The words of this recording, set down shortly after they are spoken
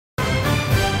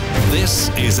This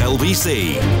is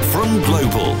LBC from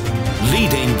Global,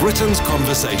 leading Britain's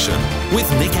conversation with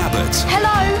Nick Abbott.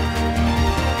 Hello.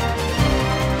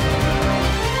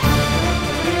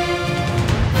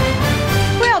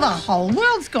 Well, the whole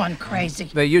world's gone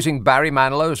crazy. They're using Barry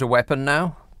Manilow as a weapon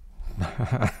now.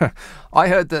 I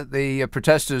heard that the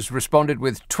protesters responded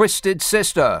with Twisted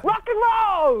Sister. Rock and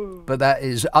roll! But that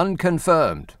is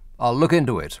unconfirmed. I'll look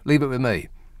into it. Leave it with me.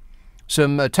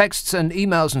 Some texts and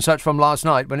emails and such from last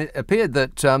night when it appeared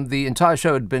that the entire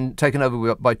show had been taken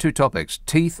over by two topics,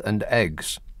 teeth and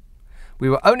eggs. We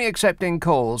were only accepting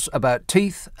calls about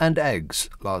teeth and eggs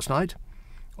last night,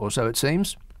 or so it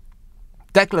seems.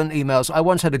 Declan emails, I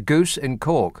once had a goose in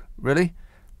Cork. Really?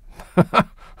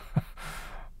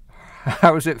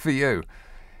 How is it for you?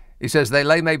 He says they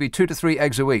lay maybe 2 to 3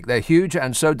 eggs a week. They're huge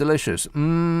and so delicious.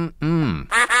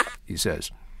 He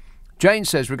says. Jane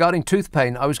says, regarding tooth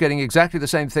pain, I was getting exactly the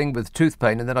same thing with tooth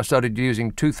pain, and then I started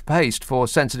using toothpaste for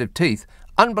sensitive teeth.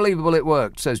 Unbelievable it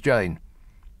worked, says Jane.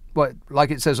 What, like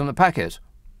it says on the packet?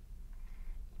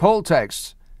 Paul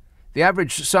texts, the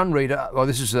average Sun reader, well,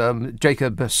 this is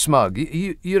Jacob Smug.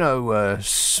 You know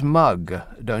Smug,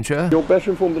 don't you? You're better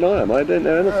informed than I am. I don't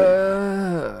know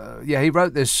anything. Yeah, he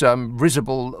wrote this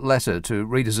risible letter to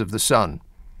readers of the Sun,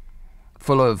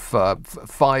 full of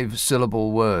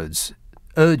 5-syllable words,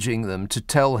 urging them to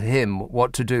tell him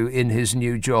what to do in his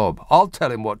new job. I'll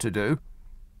tell him what to do.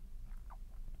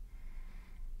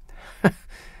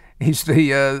 He's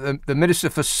the Minister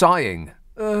for Sighing.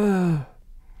 Anyway,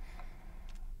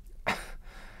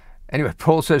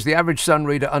 Paul says the average Sun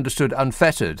reader understood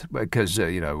unfettered because,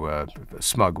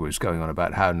 Smug was going on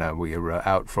about how now we are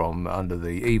out from under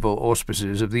the evil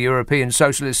auspices of the European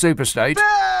socialist superstate.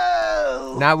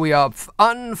 No! Now we are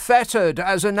unfettered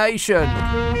as a nation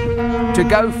to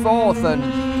go forth and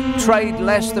trade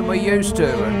less than we used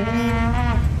to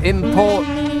and import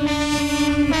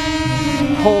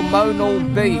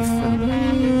hormonal beef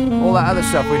and all that other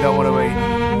stuff we don't want to eat.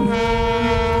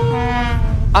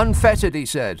 Unfettered, he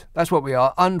said. That's what we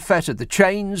are, unfettered. The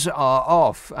chains are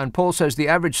off. And Paul says the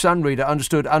average Sun reader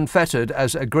understood unfettered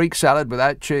as a Greek salad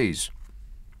without cheese.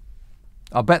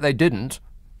 I'll bet they didn't.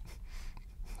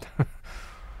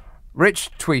 Rich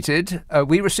tweeted,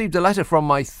 we received a letter from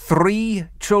my 3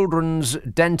 children's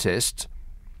dentist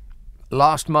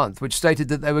last month, which stated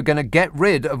that they were going to get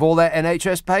rid of all their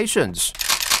NHS patients.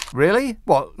 Really?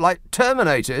 What, like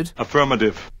terminated?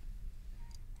 Affirmative.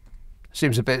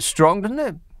 Seems a bit strong, doesn't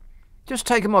it? Just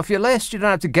take them off your list. You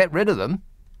don't have to get rid of them.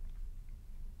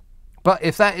 But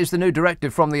if that is the new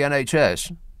directive from the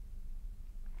NHS,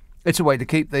 it's a way to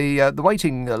keep the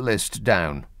waiting list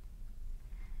down.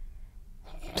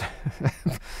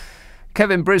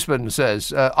 Kevin Brisbane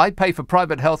says, I pay for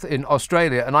private health in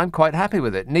Australia and I'm quite happy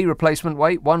with it. Knee replacement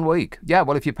wait 1 week. Yeah,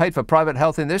 well, if you paid for private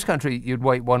health in this country, you'd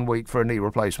wait 1 week for a knee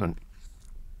replacement.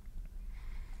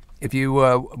 If you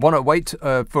want to wait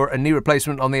for a knee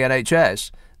replacement on the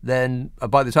NHS, then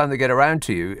by the time they get around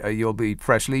to you, you'll be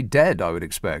freshly dead, I would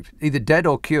expect. Either dead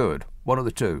or cured, one of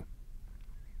the two.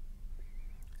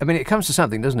 I mean, it comes to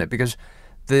something, doesn't it? Because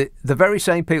the very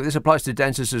same people, this applies to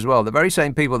dentists as well, the very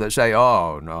same people that say,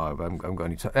 oh, no, I'm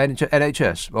going to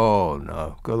NHS. Oh,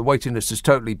 no, the waiting list is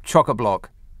totally chock-a-block.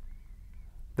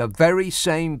 The very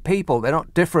same people, they're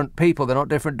not different people, they're not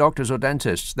different doctors or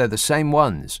dentists, they're the same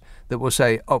ones that will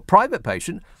say, oh, private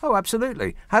patient? Oh,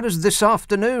 absolutely. How does this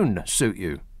afternoon suit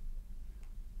you?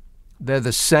 They're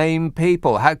the same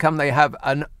people. How come they have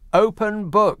an open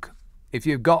book? If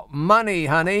you've got money,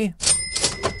 honey,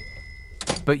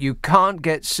 but you can't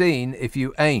get seen if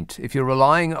you ain't, if you're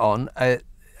relying on a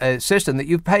system that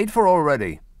you've paid for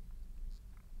already.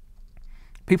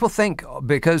 People think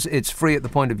because it's free at the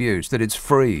point of use that it's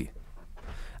free.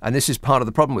 And this is part of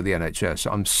the problem with the NHS.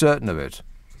 I'm certain of it.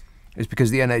 It's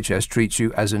because the NHS treats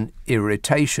you as an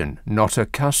irritation, not a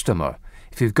customer.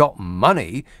 If you've got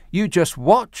money, you just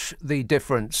watch the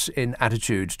difference in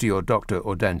attitudes to your doctor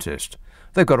or dentist.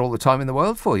 They've got all the time in the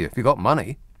world for you if you've got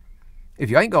money. If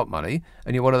you ain't got money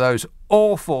and you're one of those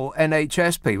awful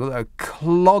NHS people that are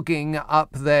clogging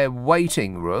up their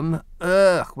waiting room,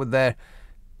 with their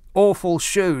awful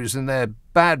shoes and their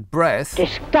bad breath,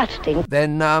 Disgusting.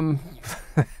 then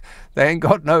they ain't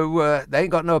got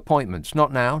no appointments.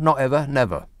 Not now, not ever,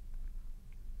 never.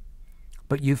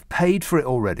 But you've paid for it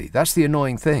already. That's the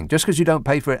annoying thing. Just because you don't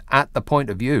pay for it at the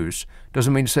point of use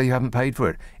doesn't mean to say you haven't paid for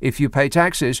it. If you pay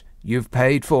taxes, you've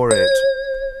paid for it.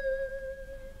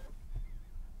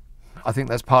 I think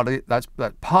that's part of it. That's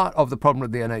part of the problem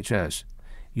with the NHS.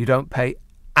 You don't pay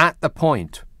at the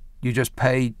point. You just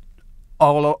pay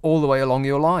all the way along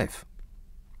your life.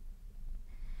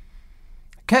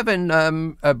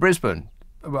 Kevin Brisbane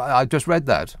Well, I just read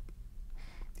that.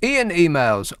 Ian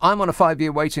emails, I'm on a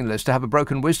 5-year waiting list to have a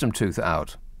broken wisdom tooth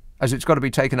out, as it's got to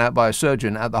be taken out by a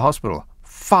surgeon at the hospital.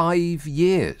 5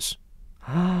 years.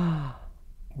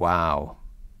 Wow.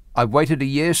 I've waited a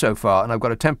year so far, and I've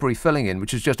got a temporary filling in,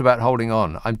 which is just about holding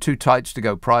on. I'm too tight to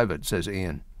go private, says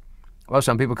Ian. Well,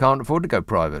 some people can't afford to go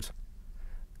private.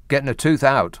 Getting a tooth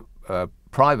out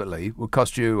privately will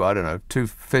cost you, I don't know,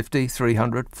 £250,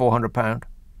 £300, £400.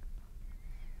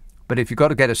 But if you've got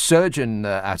to get a surgeon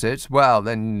at it, well,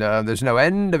 then there's no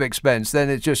end of expense. Then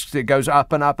it goes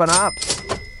up and up and up.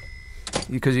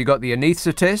 Because you've got the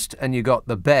anaesthetist, and you've got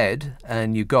the bed,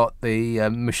 and you've got the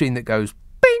machine that goes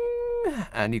bing,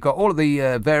 and you've got all of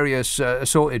the various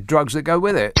assorted drugs that go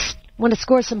with it. Want to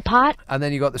score some pot? And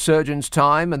then you've got the surgeon's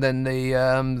time, and then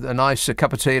a nice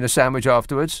cup of tea and a sandwich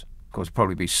afterwards. Of course, it'll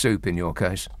probably be soup in your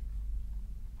case.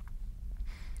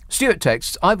 Stuart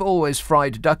texts, I've always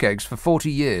fried duck eggs for 40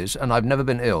 years and I've never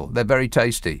been ill. They're very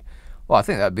tasty. Well, I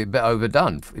think that'd be a bit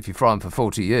overdone if you fry them for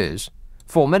 40 years.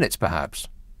 4 minutes, perhaps.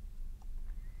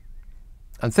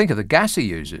 And think of the gas he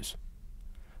uses.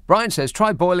 Brian says,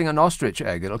 try boiling an ostrich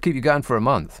egg. It'll keep you going for a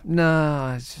month.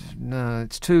 No,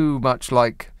 it's too much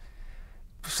like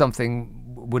something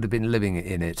would have been living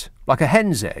in it. Like a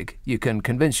hen's egg, you can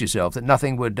convince yourself that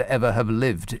nothing would ever have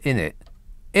lived in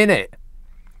it.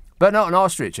 But not an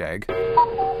ostrich egg.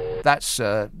 That's,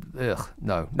 no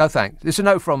thanks. It's a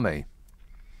no from me.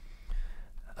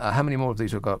 How many more of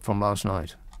these have I got from last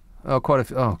night? Oh, quite a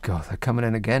few. Oh, God, they're coming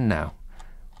in again now.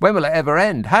 When will it ever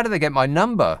end? How do they get my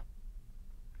number?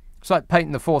 It's like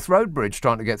painting the Forth Road Bridge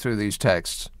trying to get through these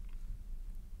texts.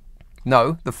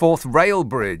 No, the Forth Rail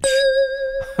Bridge.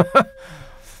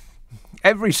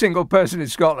 Every single person in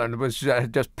Scotland was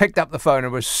just picked up the phone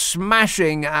and was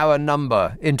smashing our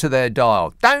number into their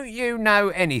dial. Don't you know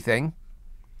anything?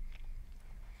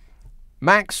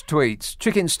 Max tweets,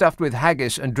 chicken stuffed with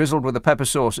haggis and drizzled with a pepper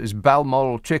sauce is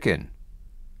Balmoral chicken.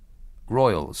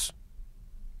 Royals.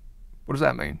 What does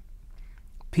that mean?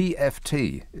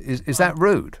 PFT. Is that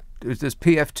rude? Does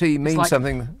PFT mean like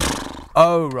something?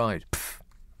 Oh, right. Pff.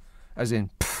 As in,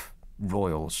 pff,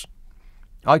 Royals.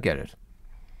 I get it.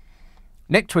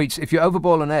 Nick tweets, if you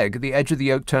overboil an egg, the edge of the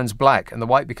yolk turns black and the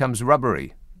white becomes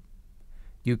rubbery.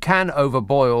 You can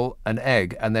overboil an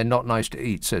egg and they're not nice to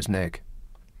eat, says Nick.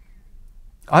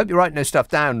 I hope you're writing this stuff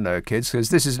down, kids, because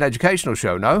this is an educational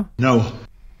show, no? No.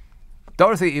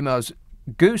 Dorothy emails,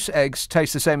 goose eggs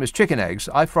taste the same as chicken eggs.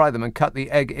 I fry them and cut the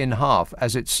egg in half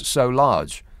as it's so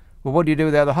large. Well, what do you do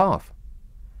with the other half?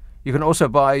 You can also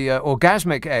buy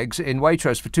orgasmic eggs in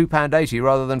Waitrose for £2.80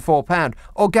 rather than £4.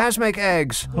 Orgasmic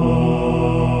eggs!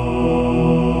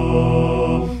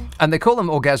 And they call them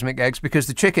orgasmic eggs because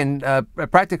the chicken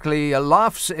practically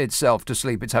laughs itself to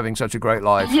sleep. It's having such a great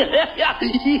life.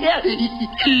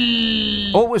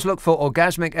 Always look for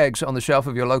orgasmic eggs on the shelf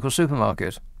of your local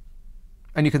supermarket.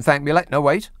 And you can thank me later. No,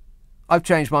 wait. I've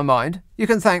changed my mind. You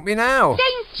can thank me now.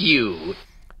 Thank you.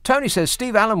 Tony says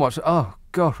Steve Allen watched... Oh,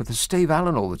 God, with the Steve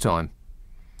Allen all the time.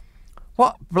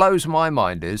 What blows my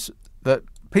mind is that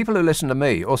people who listen to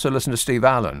me also listen to Steve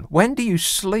Allen. When do you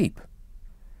sleep?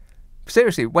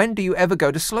 Seriously, when do you ever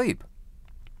go to sleep?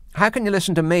 How can you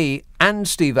listen to me and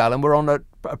Steve Allen? We're on a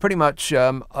pretty much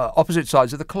opposite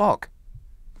sides of the clock.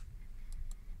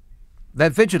 They're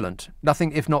vigilant,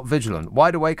 nothing if not vigilant,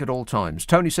 wide awake at all times.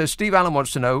 Tony says Steve Allen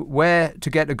wants to know where to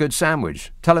get a good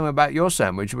sandwich. Tell him about your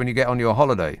sandwich when you get on your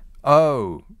holiday.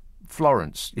 Oh,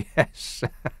 Florence, yes.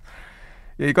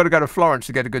 You've got to go to Florence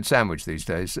to get a good sandwich these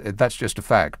days. That's just a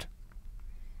fact.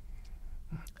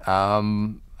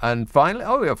 And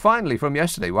finally from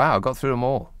yesterday, wow, I got through them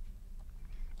all.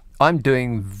 I'm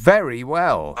doing very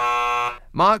well.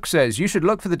 Mark says you should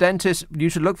look for the dentist. You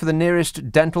should look for the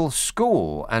nearest dental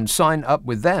school and sign up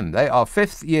with them. They are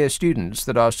 5th-year students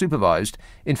that are supervised.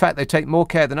 In fact, they take more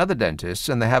care than other dentists,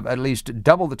 and they have at least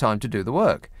double the time to do the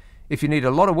work. If you need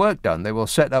a lot of work done, they will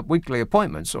set up weekly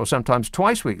appointments, or sometimes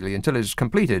twice weekly until it is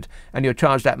completed, and you're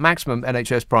charged at maximum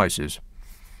NHS prices.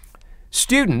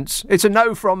 Students, it's a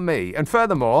no from me. And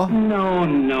furthermore... No.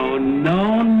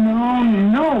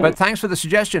 But thanks for the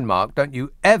suggestion, Mark. Don't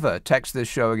you ever text this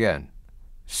show again.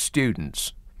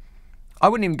 Students. I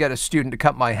wouldn't even get a student to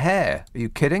cut my hair. Are you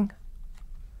kidding?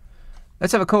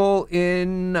 Let's have a call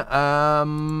in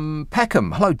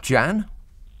Peckham. Hello, Jan.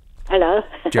 Hello.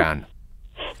 Jan.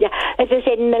 Yeah, as I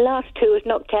said, the last two was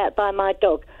knocked out by my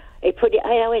dog. He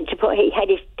had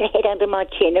his head under my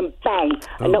chin and bang,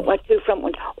 and knocked my 2 front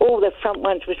ones. All the front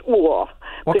ones was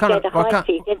What kind of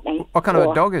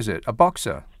a dog is it? A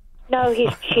boxer? No,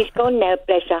 she's gone now,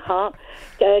 bless her heart.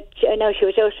 No, she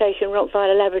was Alsatian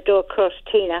Rottweiler Labrador Cross,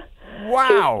 Tina.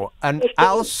 Wow. An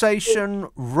Alsatian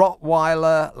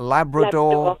Rottweiler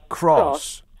Labrador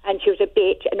cross. And she was a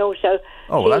bitch, and also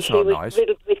that's she not was nice.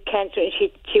 riddled with cancer, and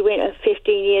she went at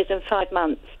 15 years and 5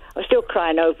 months. I'm still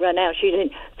crying over her now. She's in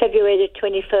February the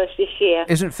 21st this year.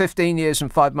 Isn't 15 years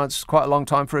and 5 months quite a long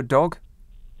time for a dog?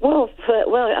 Well,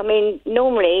 I mean,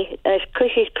 normally, because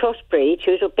she's crossbreed,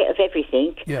 she was a bit of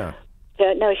everything. Yeah.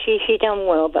 No, she done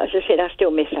well, but as I said, I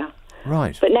still miss her.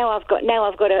 Right. But now I've got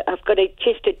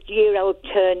just a year-old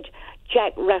turned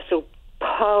Jack Russell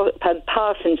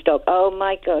Parsons dog. Oh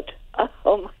my God.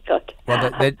 Oh my God. Well,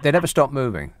 they never stop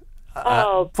moving.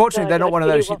 Fortunately, God, they're not one of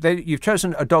those. really You've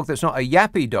chosen a dog that's not a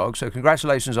yappy dog, so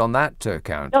congratulations on that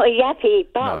count. Not a yappy. He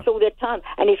barks all the time,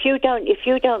 and if you don't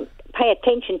pay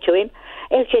attention to him,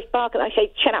 he'll just bark and I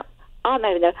say, "Shut up." I'm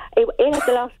having he'll have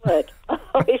the last word. Oh,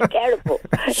 it's terrible.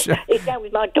 He's down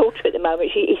with my daughter at the moment.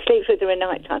 He sleeps with her at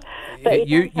night time. But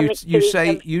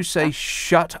you say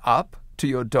shut up to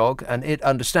your dog, and it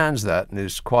understands that and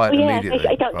is quiet immediately.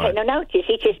 He don't take no notice.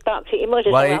 He just barks at him.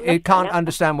 Well, it can't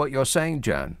understand what you're saying,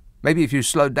 Jan. Maybe if you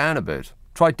slowed down a bit.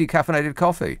 Try decaffeinated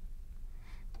coffee.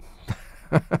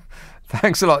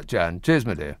 Thanks a lot, Jan. Cheers,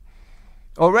 my dear.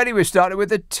 Already we started with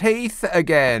the teeth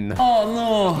again. Oh,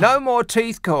 no. No more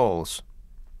teeth calls.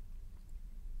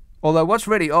 Although what's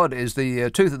really odd is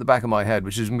the tooth at the back of my head,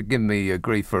 which has given me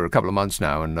grief for a couple of months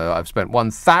now, and I've spent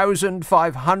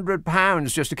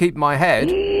 £1,500 just to keep my head.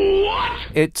 What?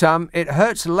 It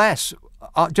hurts less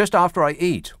just after I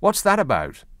eat. What's that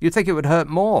about? You'd think it would hurt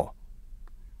more.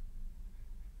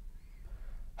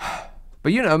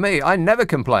 But you know me, I never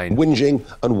complain. Whinging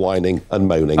and whining and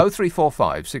moaning.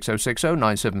 0345 6060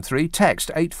 973. Text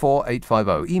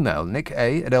 84850. Email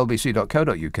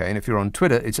nicka@lbc.co.uk. And if you're on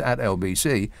Twitter, it's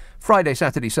 @LBC. Friday,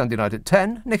 Saturday, Sunday night at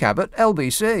 10. Nick Abbott,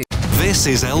 LBC. This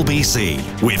is LBC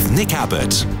with Nick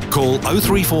Abbott. Call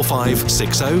 0345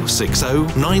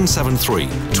 6060 973.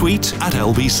 Tweet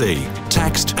 @LBC.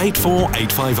 Text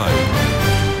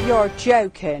 84850. You're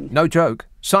joking. No joke.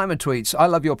 Simon tweets, I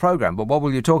love your programme, but what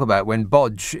will you talk about when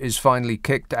Bodge is finally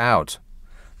kicked out?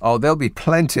 Oh, there'll be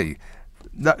plenty.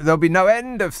 There'll be no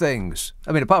end of things.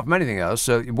 I mean, apart from anything else,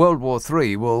 World War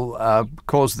III will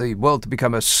cause the world to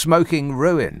become a smoking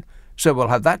ruin. So we'll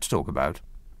have that to talk about.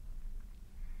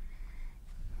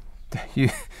 You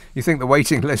think the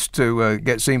waiting list to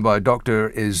get seen by a doctor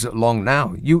is long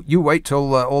now? You wait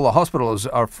till all the hospitals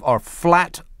are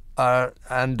flat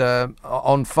and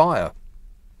on fire.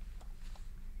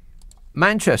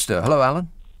 Manchester. Hello, Alan.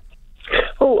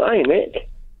 Oh, hi, Nick.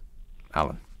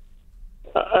 Alan.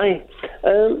 Hi.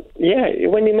 Yeah,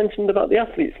 when you mentioned about the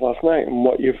athletes last night and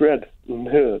what you've read and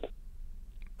heard.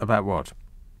 About what?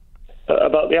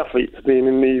 About the athletes being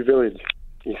in the village.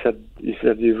 You said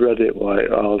you've read it,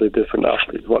 like all the different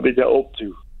athletes, what they get up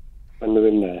to when they're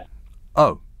in there.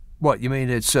 Oh, what, you mean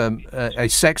it's a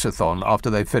sexathon after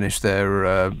they've finished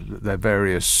their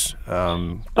various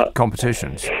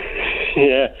competitions?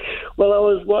 Yeah. Well, I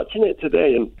was watching it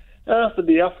today, and half of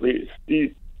the athletes,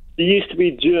 they used to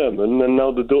be German, and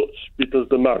now they're Dutch because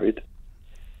they're married.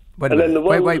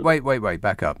 Wait,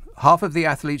 back up. Half of the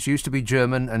athletes used to be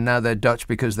German, and now they're Dutch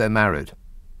because they're married.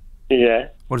 Yeah.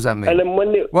 What does that mean? And then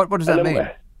when they, what does that mean?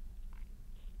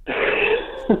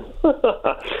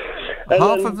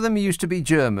 Half of them used to be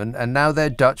German, and now they're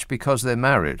Dutch because they're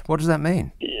married. What does that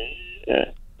mean? Yeah.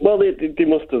 Well, they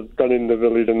must have gone in the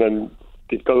village, and then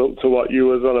they've gone up to what you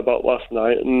was on about last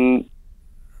night, and...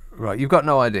 Right, you've got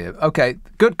no idea. Okay,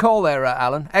 good call there,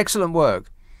 Alan. Excellent work.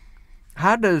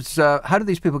 How do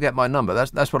these people get my number?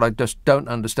 That's what I just don't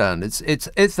understand.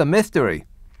 It's a mystery.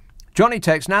 Johnny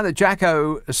texts, now that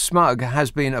Jacko Smug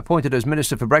has been appointed as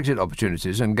Minister for Brexit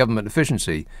Opportunities and Government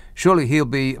Efficiency, surely he'll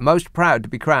be most proud to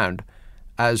be crowned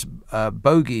as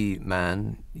Bogey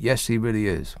Man. Yes, he really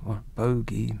is. What?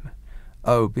 Bogey?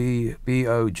 Oh,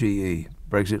 B-O-G-E.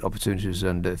 Brexit Opportunities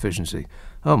and Efficiency.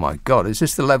 Oh my God, is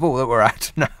this the level that we're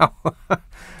at now?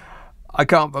 I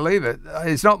can't believe it.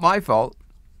 It's not my fault.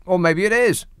 Or maybe it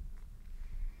is.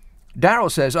 Darryl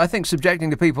says, I think subjecting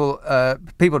the people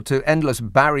to endless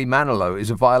Barry Manilow is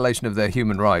a violation of their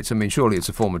human rights. I mean, surely it's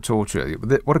a form of torture.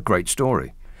 What a great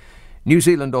story. New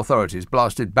Zealand authorities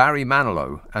blasted Barry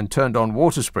Manilow and turned on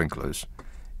water sprinklers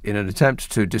in an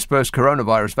attempt to disperse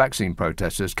coronavirus vaccine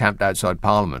protesters camped outside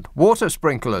Parliament. Water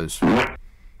sprinklers.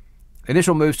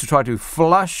 Initial moves to try to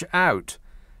flush out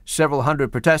several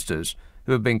hundred protesters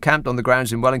who have been camped on the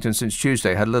grounds in Wellington since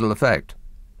Tuesday had little effect.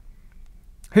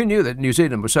 Who knew that New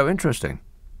Zealand was so interesting?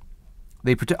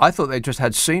 I thought they just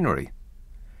had scenery.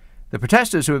 The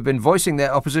protesters who have been voicing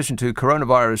their opposition to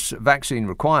coronavirus vaccine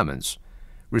requirements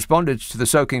responded to the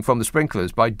soaking from the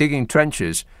sprinklers by digging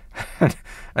trenches and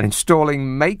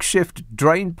installing makeshift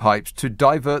drain pipes to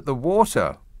divert the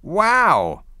water.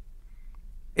 Wow!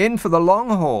 In for the long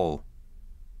haul.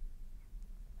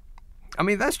 I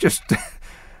mean, that's just...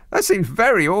 that seems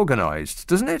very organised,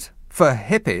 doesn't it? For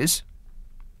hippies.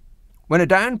 When a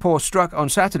downpour struck on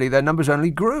Saturday, their numbers only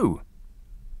grew.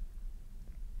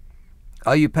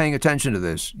 Are you paying attention to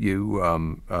this, you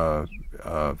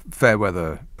fair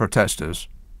weather protesters?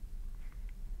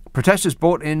 Protesters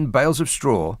brought in bales of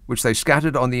straw, which they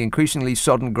scattered on the increasingly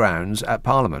sodden grounds at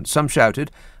Parliament. Some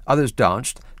shouted, others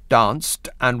danced,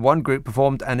 and one group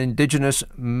performed an indigenous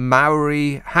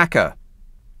Maori haka.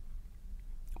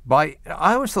 I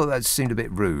always thought that seemed a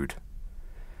bit rude,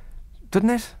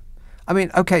 didn't it? I mean,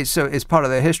 OK, so it's part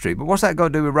of their history, but what's that got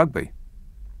to do with rugby?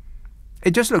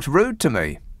 It just looks rude to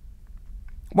me.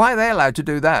 Why are they allowed to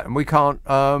do that and we can't,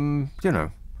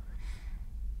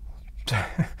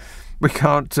 we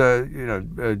can't,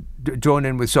 join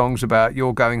in with songs about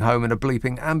you're going home in a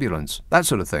bleeping ambulance, that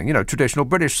sort of thing, traditional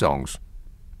British songs.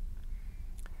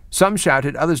 Some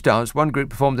shouted, others danced, one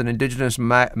group performed an indigenous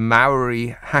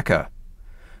Maori haka.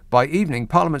 By evening,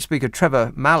 Parliament Speaker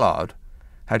Trevor Mallard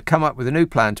had come up with a new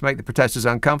plan to make the protesters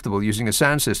uncomfortable, using a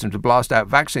sound system to blast out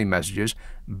vaccine messages,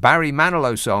 Barry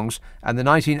Manilow songs, and the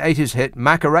 1980s hit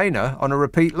Macarena on a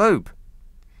repeat loop.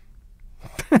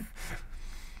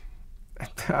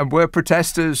 And were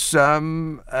protesters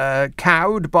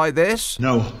cowed by this?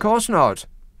 No. Of course not.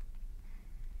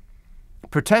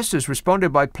 Protesters responded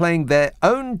by playing their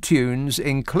own tunes,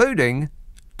 including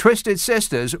Twisted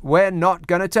Sisters, We're Not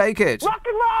Gonna Take It. Rock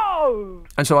and roll!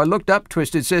 And so I looked up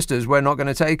Twisted Sisters, We're Not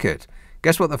Gonna Take It.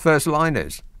 Guess what the first line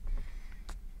is?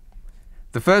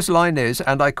 The first line is,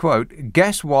 and I quote,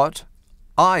 guess what?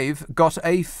 I've got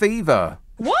a fever.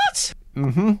 What?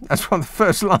 That's what the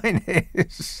first line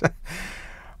is.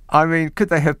 I mean, could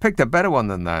they have picked a better one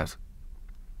than that?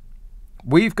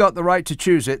 We've got the right to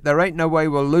choose it. There ain't no way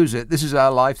we'll lose it. This is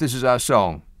our life. This is our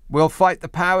song. We'll fight the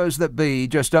powers that be.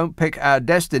 Just don't pick our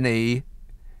destiny.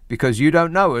 Because you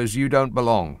don't know us, you don't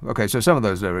belong. Okay, so some of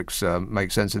those lyrics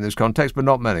make sense in this context, but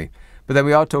not many. But then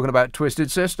we are talking about Twisted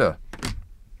Sister.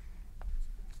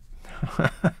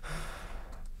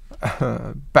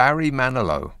 Barry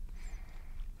Manilow.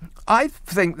 I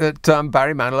think that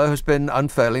Barry Manilow has been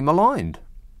unfairly maligned.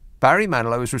 Barry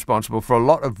Manilow is responsible for a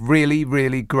lot of really,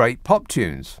 really great pop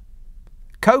tunes.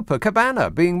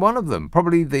 Copacabana being one of them,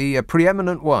 probably the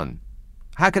preeminent one.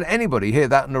 How can anybody hear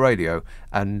that on the radio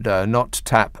and not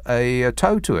tap a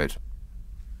toe to it?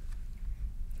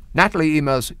 Natalie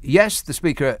emails, yes, the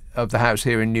Speaker of the House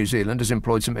here in New Zealand has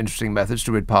employed some interesting methods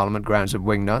to rid Parliament grounds of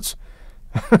wingnuts.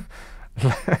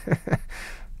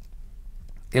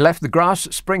 He left the grass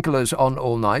sprinklers on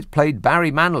all night, played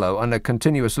Barry Manilow on a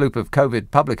continuous loop of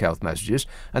COVID public health messages,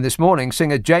 and this morning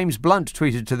singer James Blunt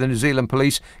tweeted to the New Zealand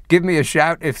police, give me a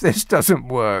shout if this doesn't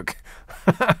work.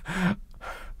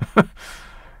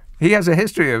 He has a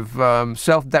history of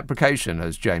self-deprecation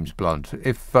as James Blunt.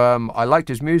 If I liked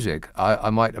his music, I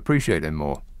might appreciate him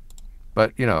more.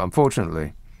 But,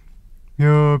 unfortunately.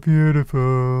 You're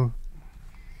beautiful.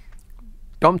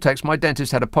 Dom texts, my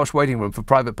dentist had a posh waiting room for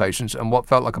private patients and what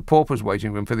felt like a pauper's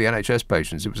waiting room for the NHS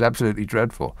patients. It was absolutely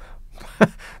dreadful.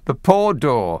 The poor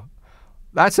door.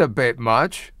 That's a bit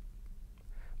much.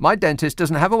 My dentist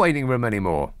doesn't have a waiting room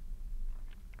anymore.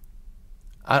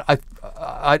 I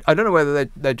don't know whether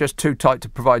they're just too tight to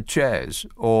provide chairs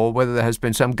or whether there has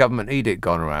been some government edict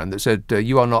gone around that said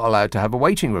you are not allowed to have a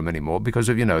waiting room anymore because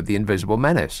of, the invisible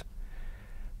menace.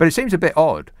 But it seems a bit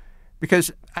odd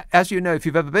because, as you know, if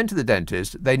you've ever been to the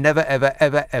dentist, they never, ever,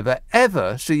 ever, ever,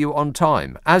 ever see you on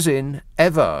time. As in,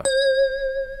 ever.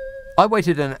 I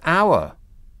waited an hour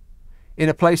in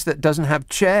a place that doesn't have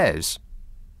chairs.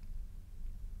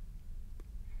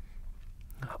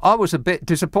 I was a bit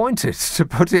disappointed, to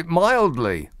put it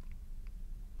mildly.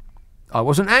 I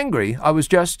wasn't angry, I was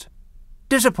just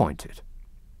disappointed.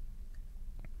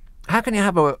 How can you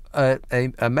have a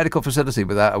medical facility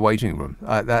without a waiting room?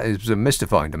 That is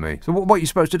mystifying to me. So what are you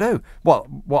supposed to do? Well,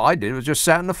 what I did was just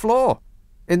sat on the floor,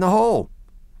 in the hall,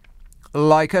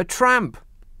 like a tramp.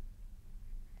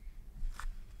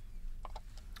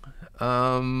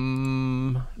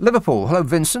 Liverpool, hello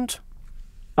Vincent.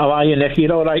 How are you, Nick?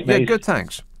 You all right, mate? Yeah, good,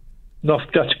 thanks. No,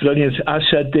 that's brilliant. I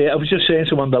said, I was just saying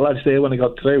to one of the lads there when I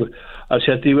got through, I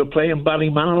said they were playing Barry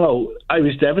Manilow. I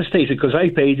was devastated because I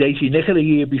paid 80 nickel a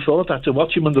year before that to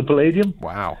watch him on the Palladium.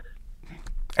 Wow.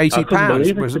 £80.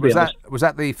 believe it, Was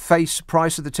that the face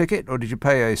price of the ticket, or did you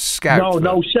pay a scout?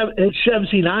 No,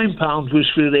 £79 was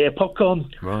for the popcorn.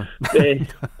 Right.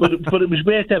 But it was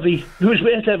worth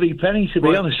every penny, to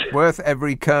be honest. Worth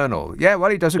every kernel. Yeah, well,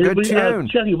 he does a good tune. I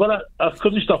tell you what, I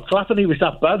couldn't stop clapping. He was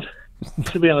that bad,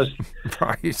 to be honest.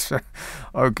 Right.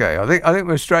 Okay. I think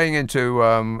we're straying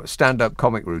into stand-up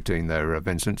comic routine there,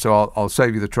 Vincent. So I'll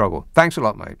save you the trouble. Thanks a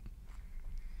lot, mate.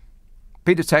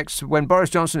 Peter texts, when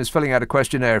Boris Johnson is filling out a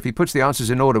questionnaire, if he puts the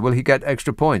answers in order, will he get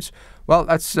extra points? Well,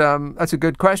 that's a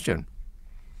good question.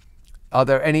 Are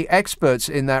there any experts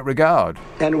in that regard?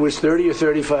 And it was 30 or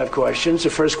 35 questions. The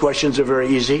first questions are very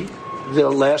easy. The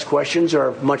last questions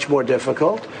are much more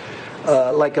difficult.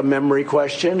 Like a memory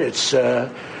question, it's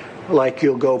like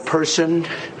you'll go person,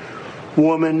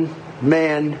 woman,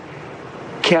 man,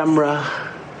 camera,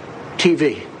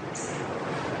 TV.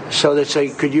 So they say,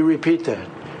 could you repeat that?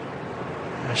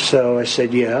 So I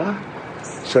said, yeah.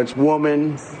 So it's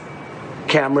woman,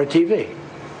 camera, TV.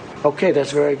 Okay,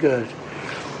 that's very good.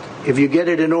 If you get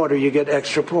it in order, you get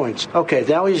extra points. Okay,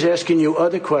 now he's asking you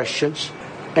other questions.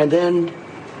 And then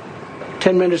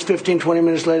 10 minutes, 15, 20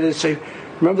 minutes later, they say,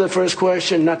 remember the first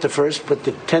question? Not the first, but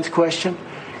the 10th question?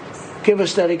 Give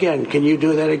us that again. Can you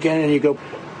do that again? And you go,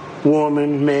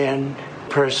 woman, man,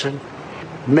 person,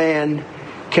 man,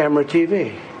 camera,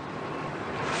 TV.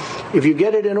 If you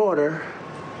get it in order,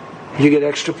 you get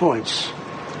extra points.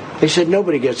 They said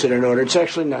nobody gets it in order. It's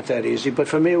actually not that easy, but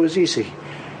for me it was easy.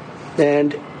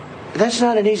 And that's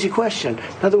not an easy question.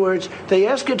 In other words, they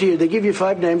ask it to you, they give you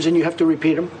 5 names and you have to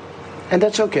repeat them, and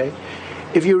that's okay.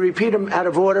 If you repeat them out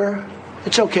of order,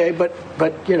 it's okay, but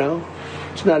you know,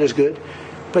 it's not as good.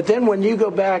 But then when you go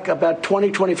back about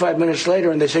 20, 25 minutes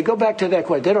later and they say, go back to that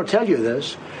question, they don't tell you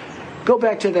this, go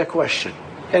back to that question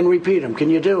and repeat them. Can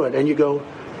you do it? And you go,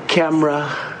 camera,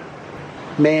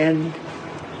 man,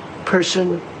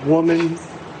 person, woman,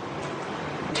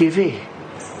 TV.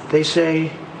 They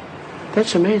say,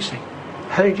 that's amazing.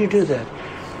 How did you do that?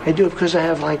 I do it because I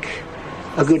have like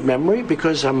a good memory,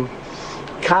 because I'm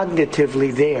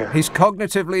cognitively there. He's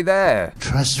cognitively there.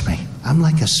 Trust me, I'm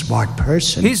like a smart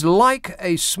person. He's like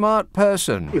a smart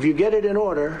person. If you get it in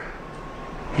order,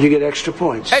 you get extra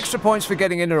points. Extra points for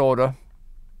getting in order.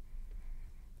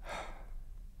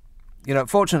 You know,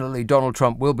 fortunately, Donald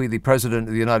Trump will be the president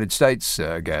of the United States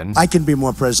again. I can be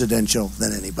more presidential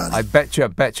than anybody. I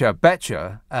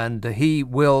betcha. And he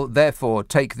will, therefore,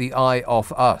 take the eye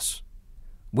off us.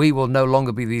 We will no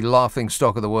longer be the laughing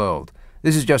stock of the world.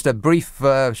 This is just a brief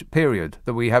period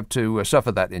that we have to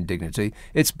suffer that indignity.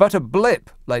 It's but a blip,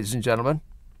 ladies and gentlemen.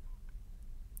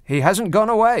 He hasn't gone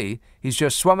away. He's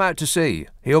just swum out to sea.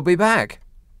 He'll be back.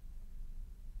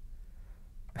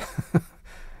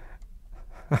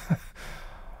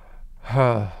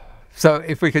 So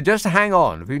if we could just hang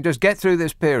on, if we can just get through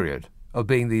this period of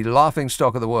being the laughing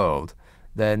stock of the world,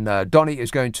 then Donnie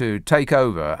is going to take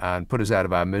over and put us out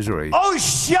of our misery. Oh,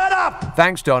 shut up!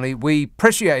 Thanks, Donnie. We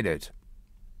appreciate it.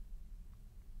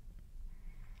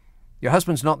 Your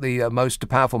husband's not the most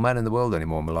powerful man in the world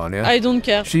anymore, Melania. I don't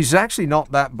care. She's actually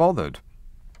not that bothered.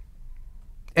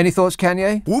 Any thoughts,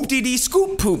 Kanye? Whoop-dee-dee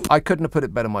scoop poop. I couldn't have put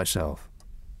it better myself.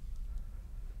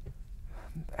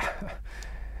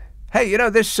 Hey, you know,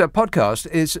 this show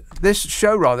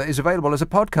is available as a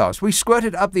podcast. We squirt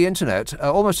it up the internet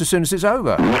almost as soon as it's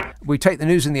over. We take the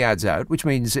news and the ads out, which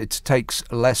means it takes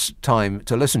less time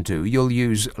to listen to. You'll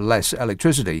use less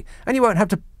electricity, and you won't have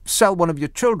to sell one of your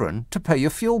children to pay your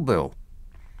fuel bill.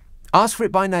 Ask for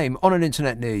it by name on an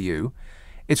internet near you.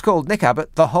 It's called Nick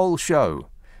Abbott, The Whole Show,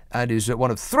 and is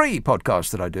one of 3 podcasts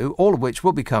that I do, all of which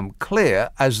will become clear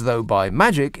as though by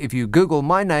magic if you Google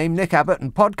my name, Nick Abbott,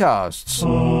 and podcasts.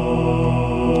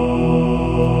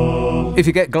 If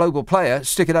you get Global Player,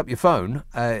 stick it up your phone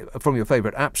from your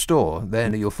favourite app store,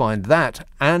 then you'll find that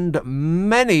and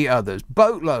many others,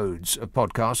 boatloads of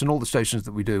podcasts and all the stations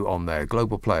that we do on there.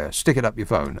 Global Player, stick it up your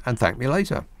phone and thank me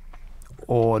later.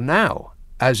 Or now,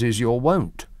 as is your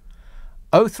wont.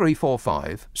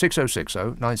 0345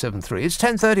 6060 973. It's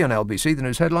 10:30 on LBC. The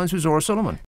news headlines with Zora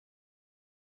Solomon.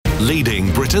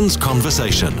 Leading Britain's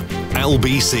conversation.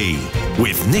 LBC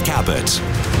with Nick Abbott.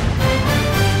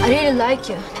 I really like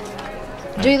you.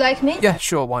 Do you like me? Yeah,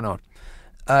 sure, why not?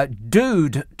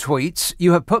 Dude tweets,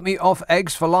 you have put me off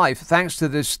eggs for life thanks to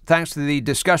the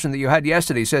discussion that you had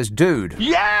yesterday, says Dude.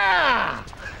 Yeah!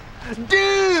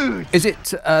 Dude! Is it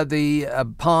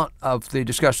the part of the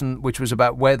discussion which was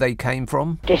about where they came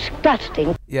from?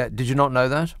 Disgusting. Yeah, did you not know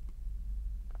that?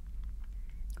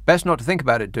 Best not to think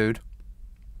about it, Dude.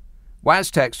 Waz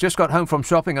text, just got home from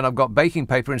shopping and I've got baking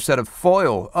paper instead of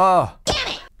foil. Oh.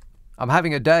 I'm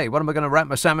having a day. What am I going to wrap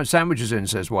my salmon sandwiches in,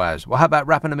 says Waz. Well, how about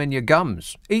wrapping them in your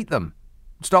gums? Eat them.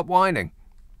 Stop whining.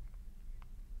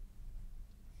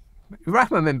 Wrap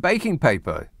them in baking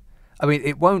paper. I mean,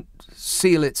 it won't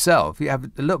seal itself. You have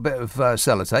a little bit of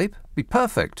sellotape. Be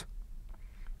perfect.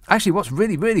 Actually, what's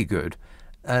really, really good,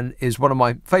 and is one of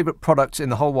my favourite products in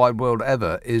the whole wide world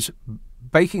ever, is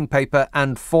baking paper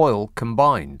and foil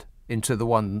combined into the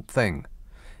one thing.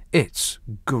 It's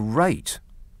great.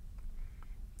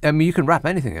 I mean, you can wrap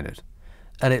anything in it,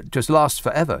 and it just lasts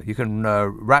forever. You can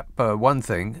wrap one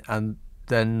thing, and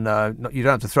then you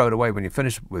don't have to throw it away when you're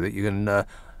finished with it. You can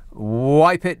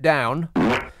wipe it down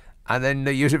and then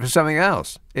use it for something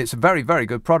else. It's a very, very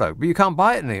good product, but you can't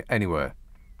buy it anywhere.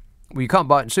 Well, you can't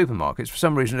buy it in supermarkets. For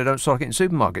some reason, they don't stock it in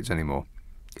supermarkets anymore.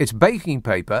 It's baking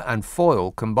paper and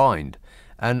foil combined.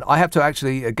 And I have to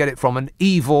actually get it from an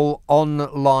evil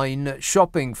online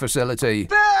shopping facility.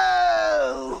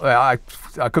 Well, I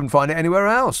couldn't find it anywhere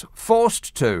else.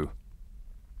 Forced to.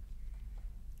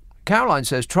 Caroline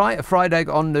says, try a fried egg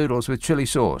on noodles with chili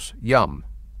sauce. Yum.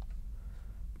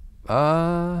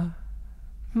 I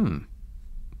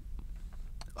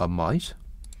might.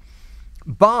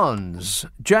 Barnes.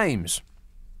 James.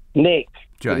 Nick.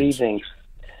 James. Good evening.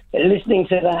 Listening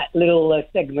to that little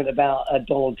segment about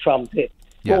Donald Trump, it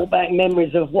brought back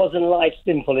memories of wasn't life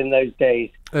simple in those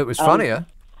days. It was funnier.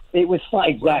 It was fun,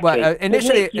 exactly. Well,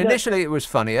 initially, Nick, initially it was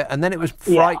funnier, and then it was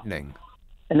frightening.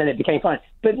 And then it became fine.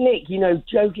 But Nick,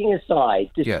 joking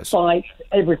aside, despite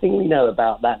everything we know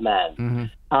about that man,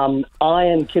 I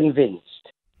am convinced.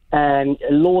 And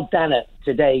Lord Dannatt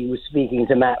today was speaking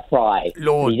to Matt Fry.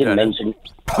 Lord he didn't Dannatt.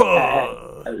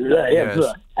 mention,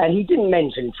 Yes. and he didn't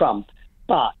mention Trump.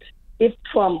 But if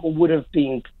Trump would have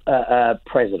been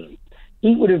president,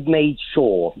 he would have made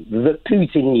sure that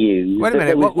Putin knew. Wait a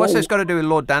minute. What's this got to do with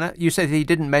Lord Dannatt? You said he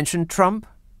didn't mention Trump,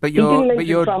 but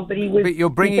you're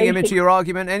bringing him into your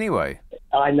argument anyway.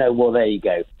 I know. Well, there you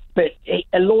go. But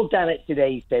Lord Dannatt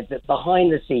today said that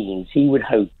behind the scenes, he would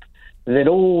hope that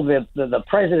all the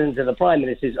presidents and the prime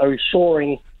ministers are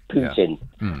assuring Putin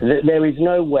that there is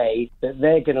no way that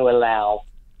they're going to allow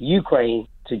Ukraine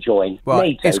to join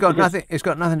NATO. It's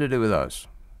got nothing to do with us.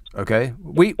 Okay,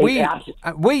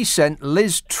 we sent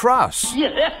Liz Truss.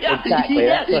 Exactly.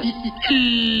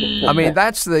 I mean,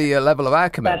 that's the level of our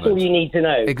commitment. That's all you need to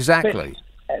know. Exactly.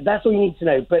 That's all you need to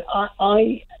know. But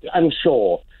I am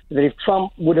sure that if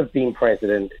Trump would have been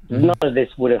president, none of this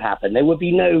would have happened. There would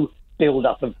be no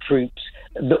build-up of troops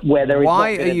where there is.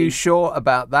 Why are you sure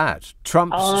about that?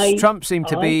 Trump seemed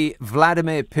to be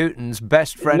Vladimir Putin's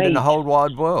best friend in the whole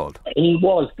wide world. He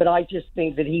was, but I just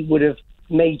think that he would have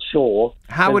made sure.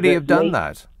 How would he have done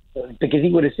that? Because he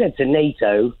would have said to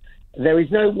NATO, there is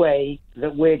no way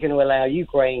that we're going to allow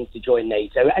Ukraine to join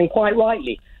NATO, and quite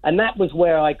rightly. And that was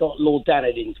where I got Lord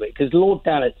Dannatt into it, because Lord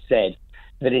Dannatt said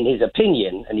that in his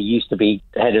opinion, and he used to be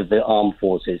head of the armed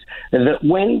forces, that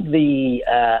when the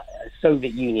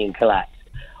Soviet Union collapsed,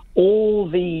 all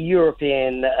the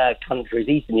European countries,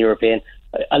 Eastern European,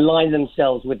 aligned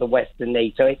themselves with the Western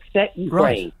NATO, except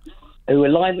Ukraine, who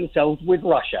aligned themselves with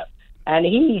Russia. And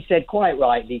he said quite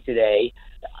rightly today,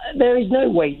 there is no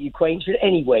way Ukraine should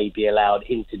anyway be allowed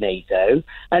into NATO,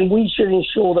 and we should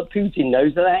ensure that Putin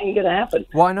knows that ain't going to happen.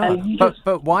 Why not?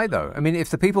 But why though? I mean, if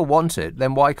the people want it,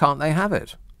 then why can't they have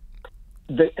it?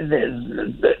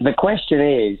 The question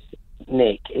is,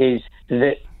 Nick, is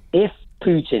that if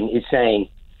Putin is saying,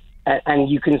 and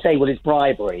you can say, well, it's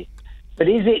bribery, but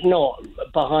is it not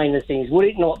behind the scenes? Would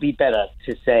it not be better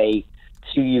to say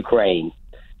to Ukraine,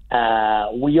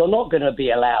 well, you're not going to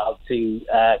be allowed to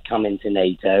come into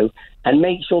NATO, and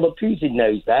make sure that Putin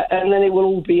knows that, and then it will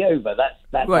all be over.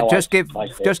 That's right. How Just give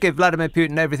Vladimir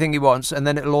Putin everything he wants, and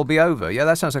then it'll all be over. Yeah,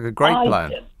 that sounds like a great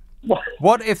plan.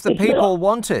 What if the people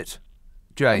want it,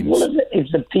 James? What if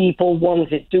the people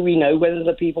want it? Do we know whether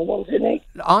the people want it, Nick?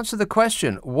 Answer the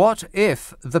question. What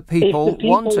if the people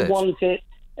want it? If the people want it,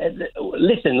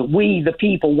 listen, we, the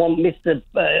people, want Mr.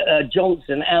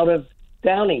 Johnson out of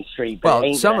Downing Street.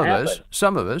 Well, some of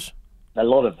us. A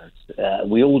lot of us.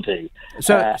 We all do.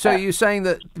 So you're saying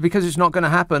that because it's not going to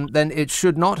happen, then it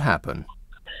should not happen?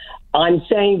 I'm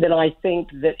saying that I think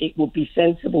that it would be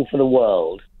sensible for the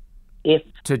world if...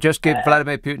 To just give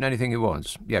Vladimir Putin anything he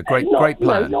wants. Yeah, great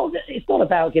plan. No, it's not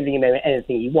about giving him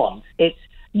anything he wants.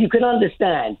 You can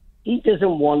understand, he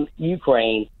doesn't want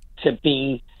Ukraine to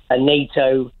be a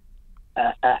NATO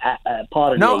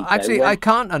part of NATO. No, actually, I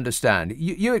can't understand.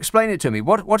 You explain it to me.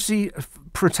 What's he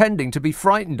pretending to be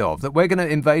frightened of? That we're going to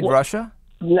invade Russia?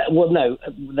 No,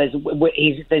 there's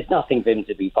nothing for him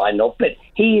to be frightened of, but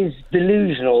he is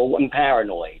delusional and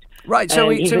paranoid. Right, so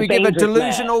we give a dangerous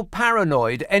delusional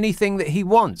paranoid anything that he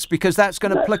wants because that's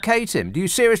going to placate him. Do you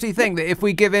seriously think that if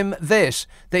we give him this,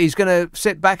 that he's going to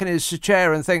sit back in his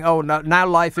chair and think, oh, no, now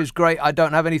life is great, I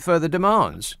don't have any further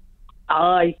demands?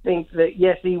 I think that,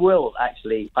 yes, he will,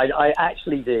 actually. I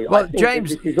actually do. Well, I think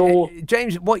James, this is all...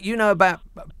 James, what you know about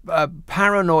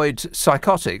paranoid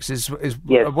psychotics is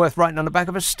worth writing on the back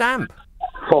of a stamp.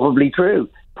 Probably true.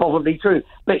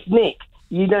 But, Nick,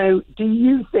 you know, do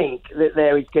you think that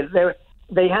there is...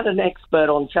 They had an expert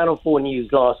on Channel 4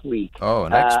 News last week. Oh,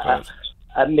 an expert.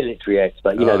 A military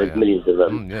expert. You know, there's millions of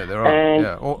them. Yeah, there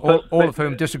are. All of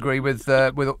whom disagree with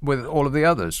all of the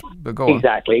others. But go on.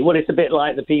 Exactly. Well, it's a bit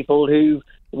like the people who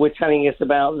were telling us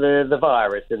about the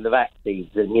virus and the vaccines.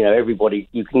 And, you know, everybody,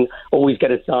 you can always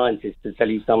get a scientist to tell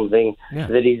you something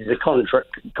that is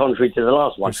contrary to the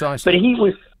last one. Precisely.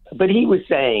 But he was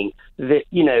saying that,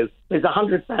 you know, there's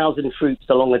 100,000 troops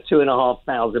along a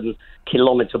 2,500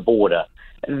 kilometre border.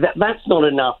 That's not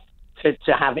enough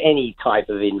to have any type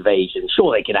of invasion.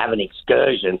 Sure, they could have an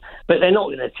excursion, but they're not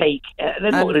going to take. They're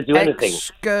not going to do anything.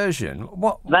 Excursion?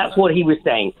 What? That's what he was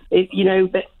saying. You know,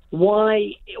 but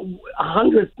why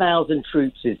 100,000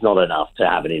 troops is not enough to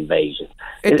have an invasion?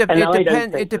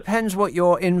 It depends what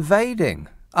you're invading.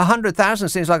 100,000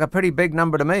 seems like a pretty big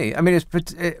number to me. I mean,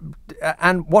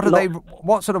 and what are they?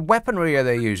 What sort of weaponry are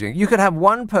they using? You could have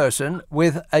one person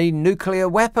with a nuclear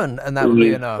weapon, and that would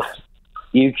be enough.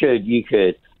 You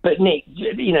could. But Nick,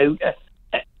 you know,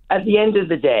 at the end of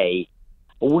the day,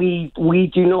 we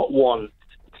do not want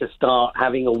to start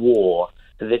having a war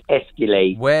that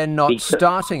escalates. We're not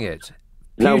starting it.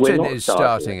 Putin is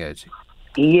starting it.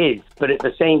 He is, but at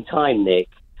the same time, Nick,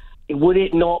 would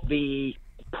it not be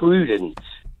prudent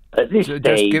at this stage?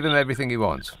 Just give him everything he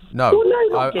wants. No,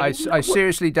 well, I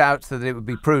seriously doubt that it would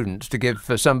be prudent to give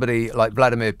for somebody like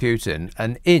Vladimir Putin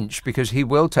an inch because he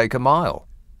will take a mile.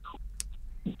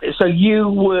 So you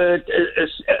would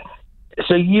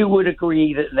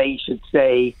agree that they should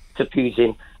say to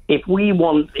Putin, if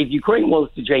Ukraine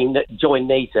wants to join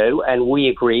NATO and we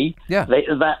agree,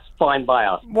 that's fine by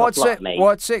us.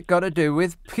 What's it got to do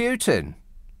with Putin?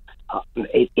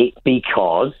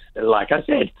 Because, like I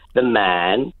said, the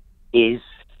man thinks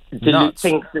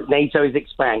that NATO is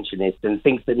expansionist and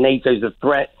thinks that NATO's a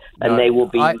threat. And they will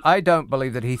be. I don't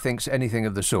believe that he thinks anything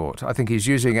of the sort. I think he's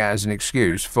using it as an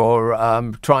excuse for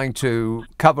trying to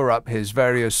cover up his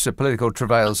various political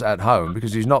travails at home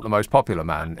because he's not the most popular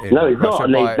man in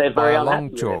Russia by a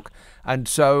long chalk. And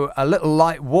so a little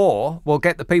light war will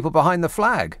get the people behind the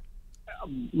flag.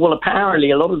 Well, apparently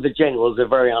a lot of the generals are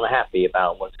very unhappy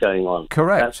about what's going on.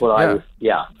 Correct. That's what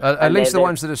at least the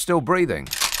ones that are still breathing.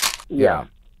 Yeah.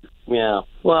 Well,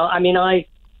 I mean,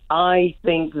 I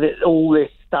think that all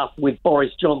this stuff with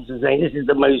Boris Johnson saying this is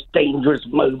the most dangerous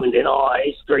moment in our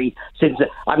history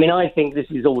I think this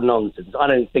is all nonsense. I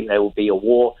don't think there will be a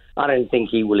war. I don't think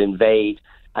he will invade.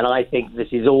 And I think this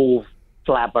is all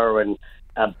flabber and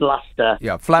bluster.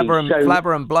 Yeah,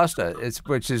 flabber and bluster,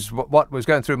 which is what was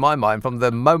going through my mind from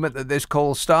the moment that this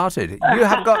call started. You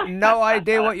have got no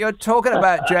idea what you're talking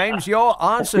about, James. Your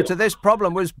answer to this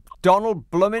problem was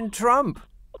Donald Bloomin' Trump.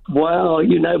 Well,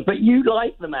 you know, but you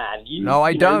like the man. No,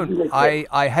 I don't.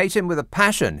 I hate him with a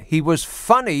passion. He was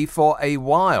funny for a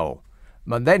while,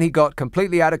 and then he got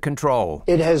completely out of control.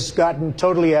 It has gotten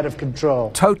totally out of control.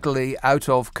 Totally out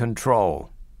of control.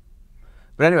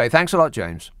 But anyway, thanks a lot,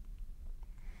 James.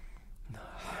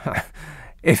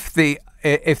 If the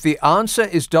answer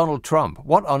is Donald Trump,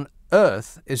 what on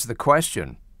earth is the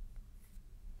question?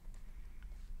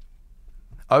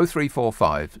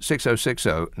 0345 6060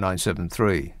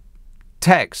 973.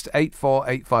 Text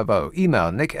 84850.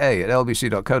 Email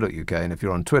nick@lbc.co.uk, and if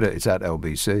you're on Twitter, it's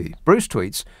 @lbc. Bruce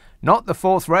tweets, not the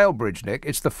fourth rail bridge, Nick,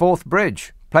 it's the fourth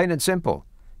bridge. Plain and simple.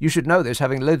 You should know this,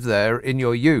 having lived there in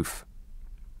your youth.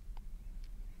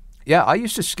 Yeah, I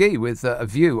used to ski with a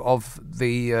view of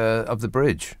the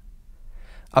bridge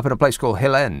up in a place called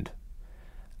Hill End,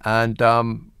 and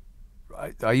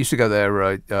I used to go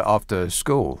there after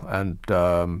school, and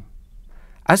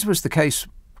as was the case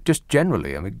just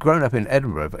generally, I mean, growing up in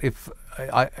Edinburgh,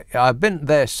 I've been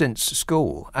there since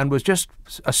school and was just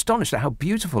astonished at how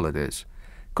beautiful it is.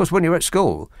 Of course, when you're at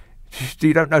school,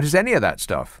 you don't notice any of that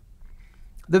stuff.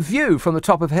 The view from the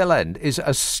top of Hill End is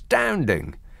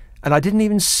astounding, and I didn't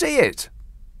even see it.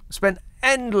 Spent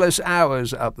endless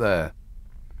hours up there.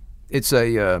 It's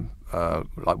like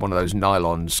one of those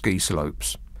nylon ski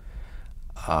slopes.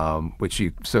 So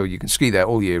you can ski there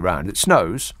all year round. It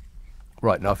snows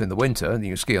right enough in the winter, and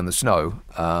you can ski on the snow,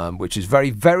 which is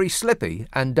very, very slippy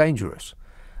and dangerous.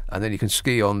 and then you can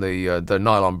ski on the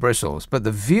nylon bristles. But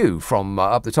the view from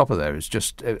up the top of there is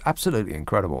just absolutely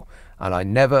incredible. And I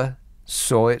never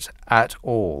saw it at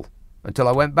all until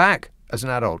I went back as an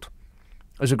adult,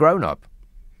 as a grown-up.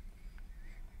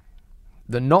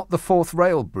 Not the Fourth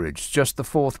Rail Bridge, just the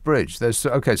Fourth Bridge. So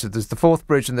there's the Fourth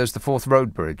Bridge and there's the Fourth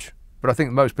Road Bridge. But I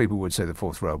think most people would say the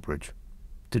Fourth Rail Bridge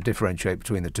to differentiate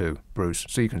between the two, Bruce,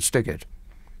 so you can stick it.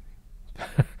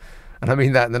 And I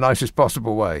mean that in the nicest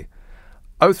possible way.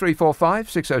 0345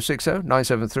 6060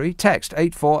 973, text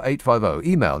 84850,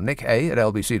 email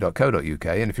nick@lbc.co.uk,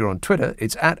 and if you're on Twitter,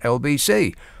 it's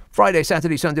 @LBC. Friday,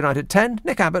 Saturday, Sunday night at 10,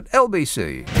 Nick Abbott,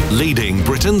 LBC. Leading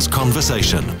Britain's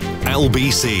conversation,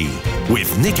 LBC,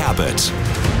 with Nick Abbott.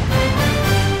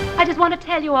 I just want to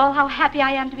tell you all how happy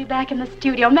I am to be back in the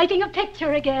studio, making a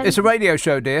picture again. It's a radio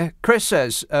show, dear. Chris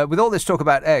says, with all this talk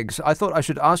about eggs, I thought I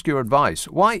should ask your advice.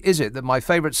 Why is it that my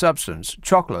favourite substance,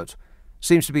 chocolate,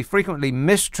 seems to be frequently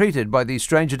mistreated by the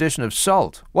strange addition of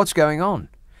salt? What's going on?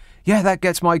 Yeah, that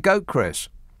gets my goat, Chris.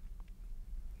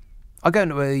 I go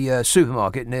into a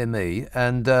supermarket near me,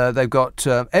 and they've got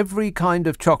every kind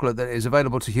of chocolate that is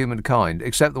available to humankind,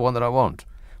 except the one that I want,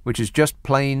 which is just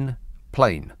plain.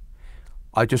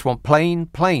 I just want plain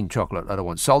chocolate. I don't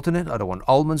want salt in it. I don't want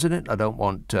almonds in it. I don't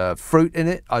want fruit in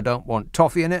it. I don't want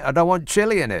toffee in it. I don't want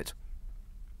chili in it.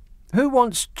 Who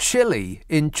wants chili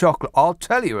in chocolate? I'll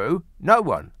tell you who. No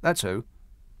one. That's who.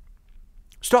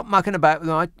 Stop mucking about with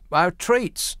our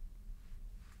treats.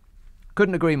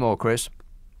 Couldn't agree more, Chris.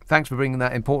 Thanks for bringing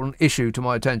that important issue to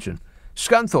my attention.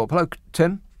 Scunthorpe. Hello,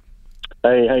 Tim.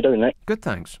 Hey, how you doing, Nick? Good,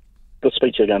 thanks. Good to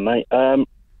speak to you again, mate.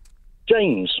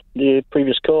 James, the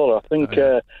previous caller, I think,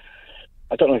 I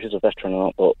don't know if he's a veteran or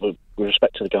not, but with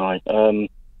respect to the guy,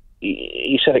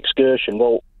 he said excursion.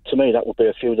 Well, to me, that would be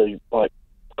a few of the, like,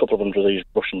 a couple of hundred of these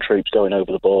Russian troops going over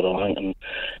the border, right, and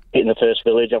hitting the first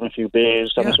village, having a few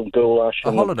beers, having some goulash,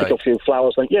 and pick up a few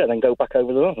flowers, then go back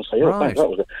over the north and say, thanks, that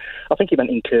was it. I think he meant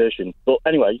incursion. But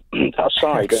anyway, that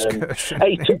aside... Incursion.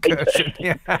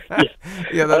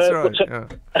 Yeah, that's right.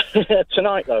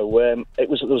 Tonight, though, there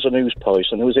was a news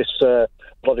post, and there was this...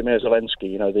 Vladimir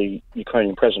Zelensky, the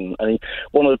Ukrainian president, and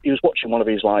he was watching one of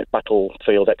his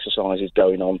battlefield exercises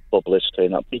going on, publicity,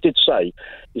 and that. He did say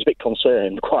he's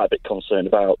quite a bit concerned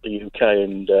about the UK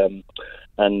and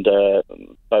the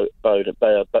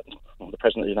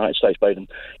president of the United States, Biden,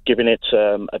 giving it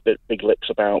a bit big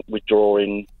lips about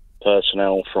withdrawing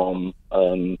personnel from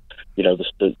the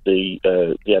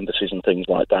embassies and things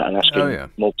like that, and asking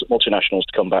multinationals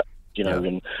to come back,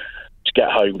 and to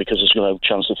get home because there's no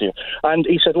chance of you. And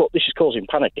he said, look, this is causing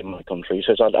panic in my country. He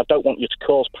says, I don't want you to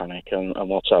cause panic and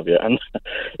what have you. And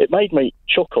it made me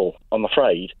chuckle, I'm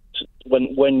afraid,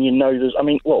 when you know there's,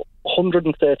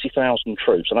 130,000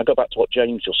 troops. And I go back to what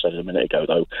James just said a minute ago,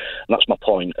 though, and that's my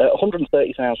point.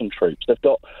 130,000 troops. They've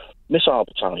got missile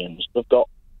battalions. They've got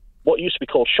what used to be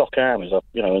called shock armies.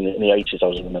 In the 80s I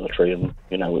was in the military, and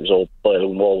it was all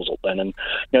Berlin walls up then, and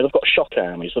they've got shock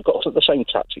armies. They've got the same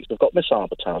tactics. They've got missile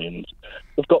battalions.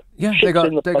 They've got they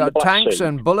got tanks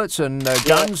and bullets and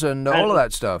guns and all of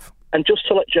that stuff. And just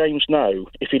to let James know,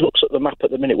 if he looks at the map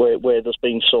at the minute where there's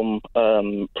been some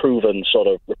proven sort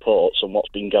of reports on what's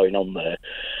been going on there,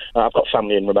 I've got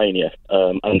family in Romania,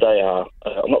 and they are,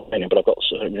 I'm not Romanian, but I've got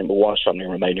my wife's family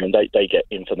in Romania, and they get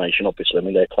information, obviously.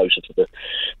 They're closer to the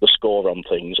score on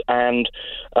things. And,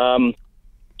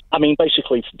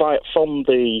 basically, from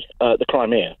the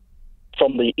Crimea,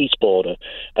 from the east border,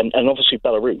 and obviously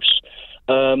Belarus,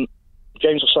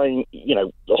 James was saying,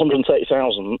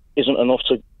 130,000 isn't enough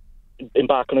to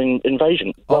embark on an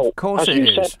invasion. Well, of course as you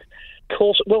said,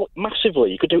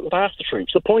 massively. You could do it with half the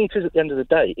troops. The point is, at the end of the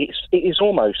day, it is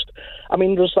almost...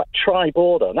 there's that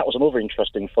tri-border, and that was another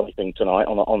interesting, funny thing tonight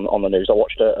on the news. I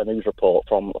watched a news report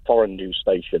from a foreign news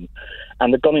station,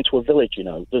 and they've gone into a village,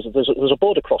 There's a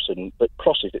border crossing that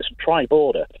crosses. It's a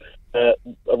tri-border. A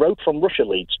road from Russia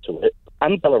leads to it,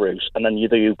 and Belarus, and then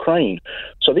the Ukraine.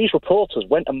 So these reporters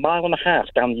went 1.5 miles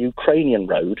down the Ukrainian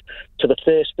road to the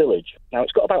first village. Now,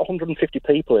 it's got about 150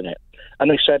 people in it. And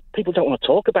they said, people don't want to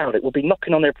talk about it. We'll be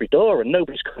knocking on every door, and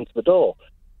nobody's coming to the door.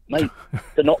 Mate,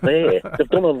 they're not there. They've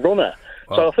done a runner.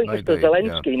 So I think Mr.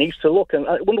 Zelensky needs to look, and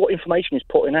I wonder what information he's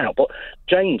putting out. But,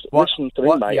 James, listen to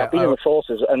him, mate. I've been in the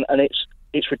forces, and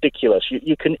it's ridiculous.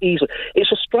 You can easily...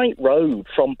 It's a straight road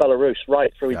from Belarus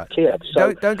right through Kiev.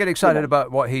 So, don't get excited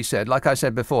about what he said. Like I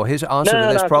said before, his answer to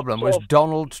this problem was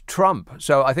Donald Trump.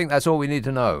 So I think that's all we need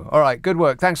to know. All right, good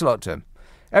work. Thanks a lot, Tim.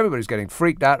 Everybody's getting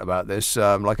freaked out about this,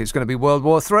 like it's going to be World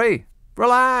War III.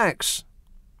 Relax.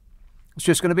 It's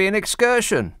just going to be an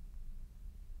excursion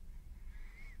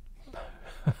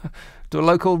to a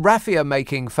local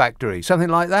raffia-making factory, something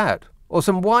like that. Or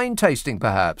some wine tasting,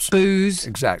 perhaps. Booze.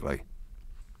 Exactly.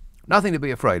 Nothing to be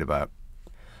afraid about.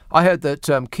 I heard that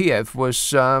Kiev was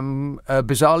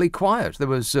bizarrely quiet. There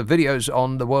was videos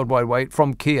on the World Wide Web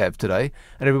from Kiev today,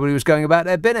 and everybody was going about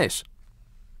their business.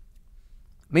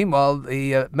 Meanwhile,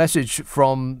 the message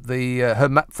from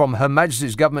from Her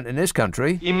Majesty's government in this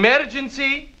country: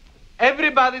 emergency,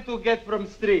 everybody to get from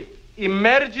street.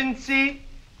 Emergency,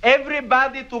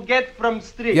 everybody to get from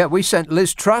street. Yeah, we sent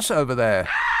Liz Truss over there.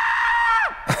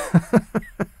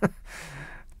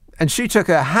 And she took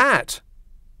her hat.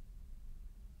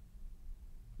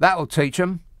 That'll teach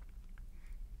them.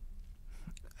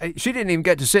 She didn't even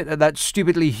get to sit at that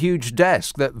stupidly huge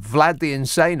desk that Vlad the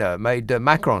Insaner made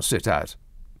Macron sit at.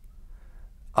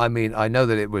 I mean, I know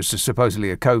that it was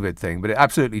supposedly a COVID thing, but it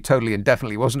absolutely, totally and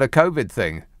definitely wasn't a COVID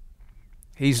thing.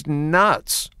 He's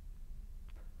nuts.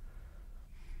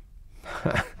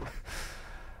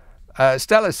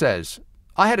 Stella says,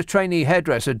 I had a trainee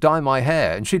hairdresser dye my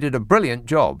hair and she did a brilliant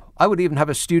job. I would even have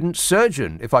a student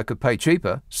surgeon if I could pay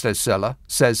cheaper, says Stella.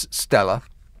 Stella!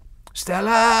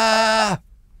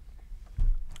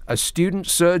 A student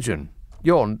surgeon.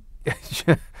 You're...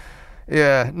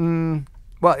 yeah.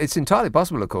 Well, it's entirely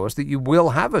possible, of course, that you will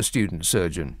have a student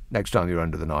surgeon next time you're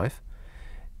under the knife.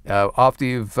 After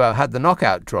you've had the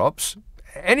knockout drops,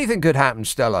 anything could happen,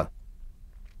 Stella.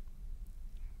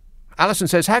 Alison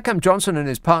says, how come Johnson and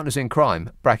his partners in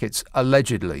crime, brackets,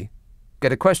 allegedly,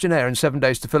 get a questionnaire and 7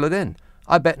 days to fill it in?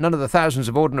 I bet none of the thousands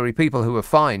of ordinary people who were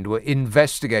fined were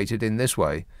investigated in this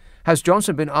way. Has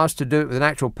Johnson been asked to do it with an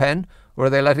actual pen, or are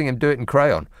they letting him do it in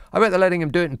crayon? I bet they're letting him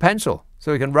do it in pencil,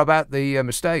 so he can rub out the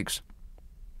mistakes.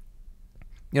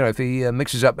 You know, if he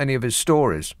mixes up any of his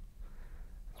stories,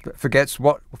 forgets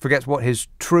what his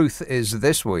truth is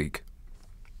this week.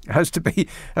 It has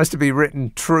to be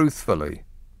written truthfully.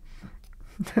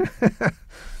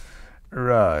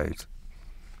 Right.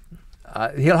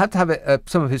 He'll have to have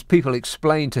some of his people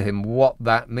explain to him what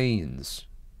that means.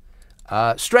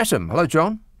 Streatham. Hello,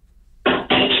 John.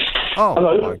 Oh,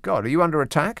 hello. My God. Are you under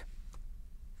attack?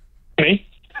 Me?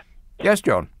 Yes,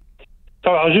 John.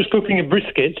 Sorry, I was just cooking a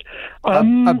brisket.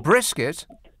 A brisket?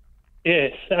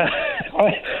 Yes.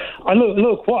 I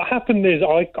look, what happened is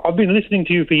I've been listening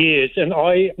to you for years, and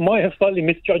I might have slightly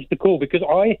misjudged the call because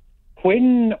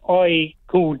when I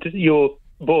called your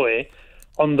boy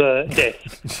on the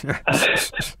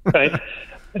desk, right,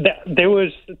 there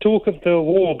was talk of the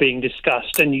war being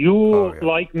discussed, and you're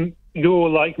like me,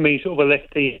 sort of a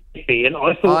lefty hippie, and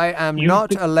I thought I am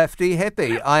not a lefty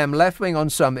hippie. I am left-wing on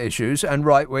some issues and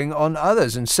right-wing on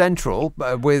others, and central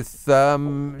with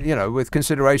with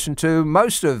consideration to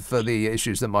most of the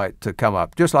issues that might come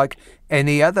up, just like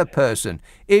any other person.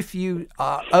 If you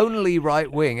are only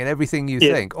right-wing in everything you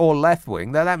think, or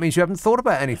left-wing, then that means you haven't thought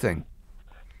about anything.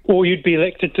 Or you'd be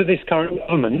elected to this current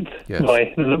government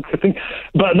by the look of things.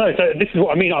 But no, so this is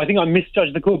what I mean. I think I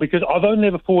misjudged the call because I've only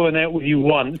ever fallen out with you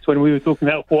once when we were talking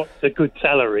about what's a good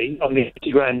salary on the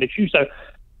 80 grand issue. So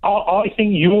I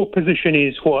think your position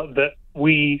is that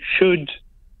we should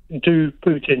do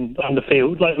Putin on the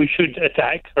field, like we should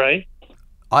attack, right?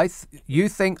 I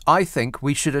think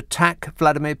we should attack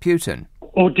Vladimir Putin.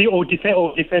 Or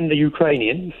defend the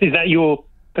Ukrainians. Is that your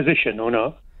position or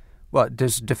not? What,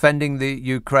 does defending the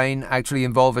Ukraine actually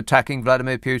involve attacking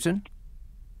Vladimir Putin?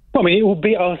 I mean, it will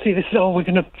be, we're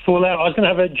going to fall out. I was going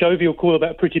to have a jovial call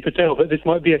about Priti Patel, but this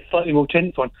might be a slightly more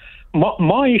tense one.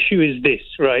 My issue is this,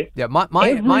 right? Yeah,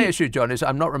 my issue, John, is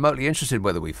I'm not remotely interested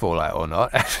whether we fall out or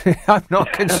not. I'm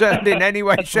not concerned in any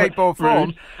way, shape or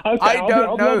form. Okay, I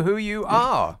don't know who you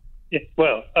are. Yeah,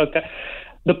 well, okay.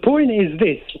 The point is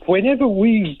this, whenever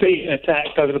we've been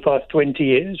attacked over the past 20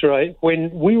 years, right, when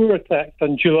we were attacked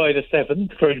on July the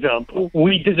 7th, for example,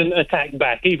 we didn't attack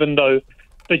back, even though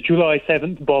the July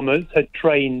 7th bombers had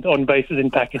trained on bases in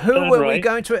Pakistan, Who were right? we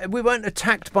going to... We weren't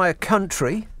attacked by a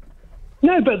country.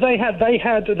 No, but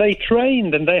they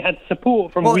trained and they had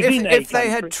support from within a country. If they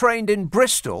had trained in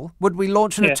Bristol, would we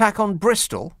launch an attack on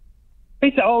Bristol?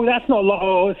 That's not...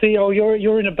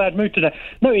 you're in a bad mood today.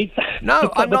 No,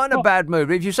 I'm not in a bad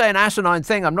mood. If you say an asinine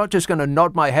thing, I'm not just going to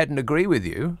nod my head and agree with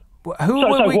you. Who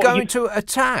were we going to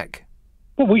attack?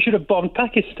 Well, we should have bombed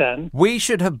Pakistan. We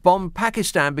should have bombed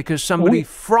Pakistan because somebody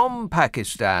from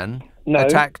Pakistan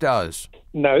attacked us.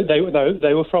 No, they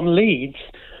were from Leeds.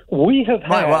 We have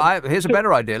had... Right, well, here's a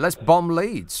better idea. Let's bomb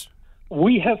Leeds.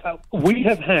 We have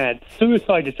had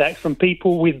suicide attacks from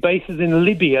people with bases in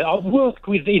Libya. I've worked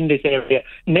in this area.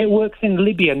 Networks in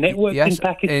Libya, networks in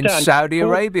Pakistan. In Saudi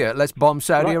Arabia. Let's bomb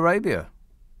Saudi Arabia.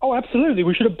 Oh, absolutely.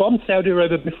 We should have bombed Saudi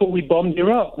Arabia before we bombed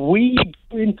Iraq. We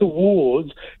go into wars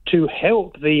to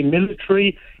help the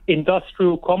military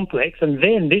industrial complex, and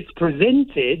then it's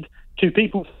presented to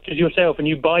people such as yourself, and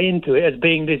you buy into it as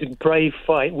being this brave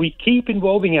fight. We keep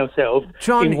involving ourselves.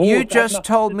 John, in wars you just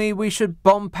told me we should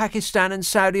bomb Pakistan and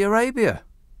Saudi Arabia.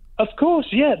 Of course,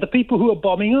 yeah, the people who are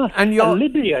bombing us. And you're...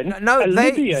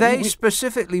 They with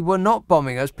specifically were not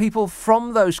bombing us. People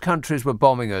from those countries were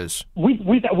bombing us.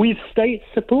 With state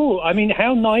support. I mean,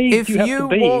 how naive do you have to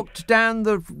be? If you walked down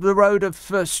the road of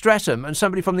Streatham and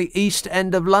somebody from the East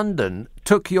End of London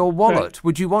took your wallet,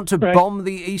 would you want to bomb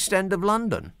the East End of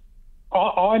London?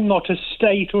 I'm not a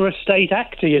state or a state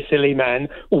actor, you silly man.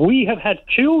 We have had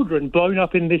children blown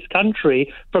up in this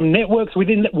country from networks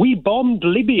within. We bombed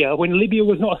Libya when Libya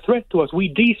was not a threat to us. We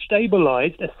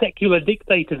destabilised a secular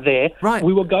dictator there. Right.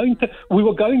 We were going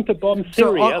to bomb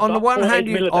Syria. So on the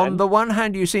one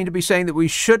hand, you seem to be saying that we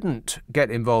shouldn't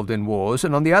get involved in wars,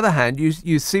 and on the other hand,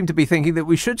 you seem to be thinking that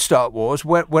we should start wars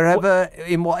wherever,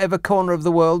 in whatever corner of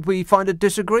the world we find a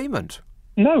disagreement.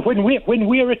 No, when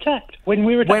we're attacked. When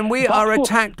we are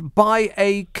attacked by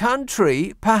a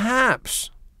country, perhaps.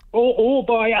 Or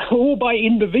by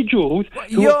individuals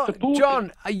who are supporting.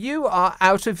 John, you are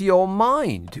out of your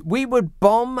mind. We would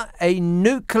bomb a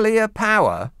nuclear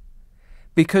power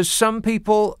because some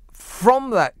people from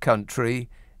that country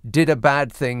did a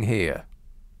bad thing here.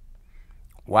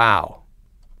 Wow.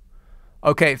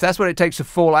 Okay, if that's what it takes to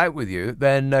fall out with you,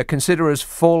 then consider us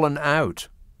fallen out.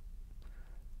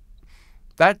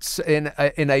 That's in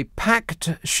a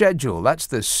packed schedule. That's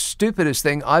the stupidest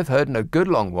thing I've heard in a good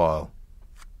long while.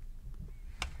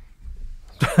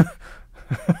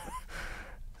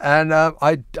 And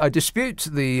I dispute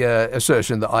the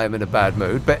assertion that I am in a bad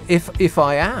mood, but if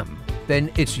I am,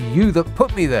 then it's you that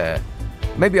put me there.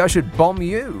 Maybe I should bomb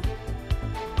you.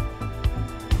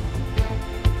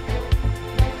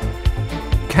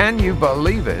 Can you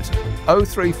believe it?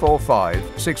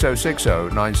 0345 6060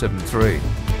 973.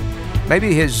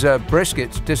 Maybe his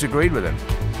brisket disagreed with him.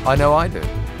 I know I do.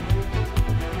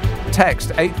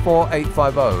 Text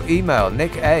 84850. Email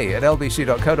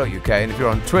nicka@lbc.co.uk. And if you're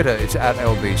on Twitter, it's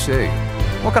 @lbc.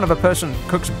 What kind of a person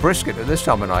cooks brisket at this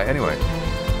time of night anyway?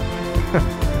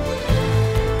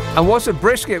 And what's a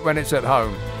brisket when it's at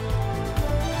home?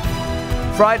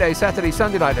 Friday, Saturday,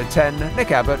 Sunday night at 10.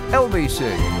 Nick Abbott,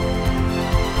 LBC.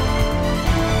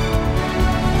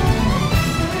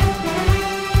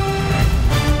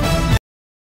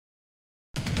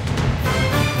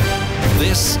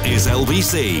 This is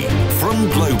LBC from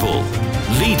Global,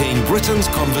 leading Britain's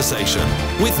conversation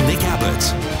with Nick Abbott.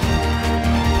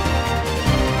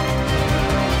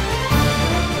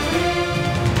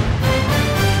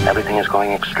 Everything is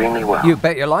going extremely well. You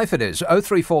bet your life it is.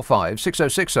 0345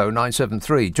 6060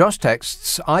 973. Josh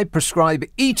texts, I prescribe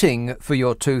eating for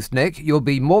your tooth, Nick. You'll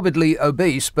be morbidly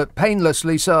obese, but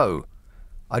painlessly so.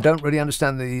 I don't really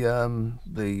understand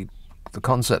the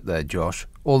concept there, Josh.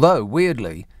 Although,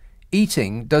 weirdly,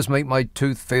 eating does make my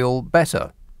tooth feel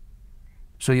better.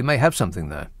 So you may have something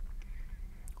there.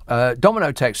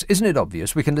 Domino text, isn't it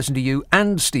obvious we can listen to you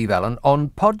and Steve Allen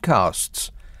on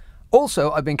podcasts?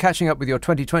 Also, I've been catching up with your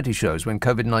 2020 shows when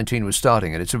COVID-19 was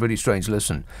starting, and it's a really strange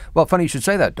listen. Well, funny you should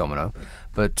say that, Domino,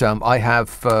 but I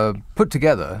have put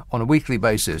together on a weekly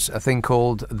basis a thing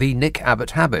called the Nick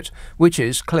Abbott Habit, which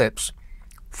is clips,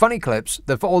 funny clips,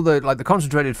 all the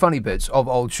concentrated funny bits of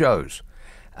old shows.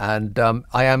 And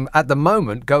I am, at the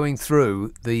moment, going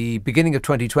through the beginning of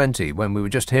 2020 when we were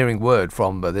just hearing word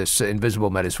from this invisible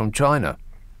menace from China.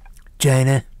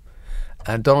 China.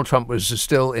 And Donald Trump was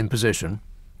still in position.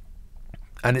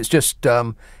 And it's just,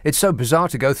 it's so bizarre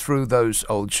to go through those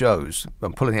old shows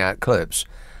and pulling out clips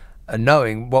and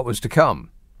knowing what was to come.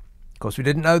 Of course, we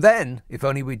didn't know then, if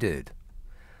only we did.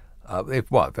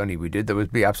 If only we did, there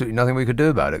would be absolutely nothing we could do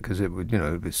about it because it would,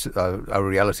 our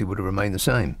reality would have remained the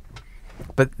same.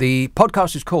 But the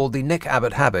podcast is called The Nick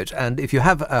Abbott Habit, and if you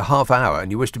have a half hour and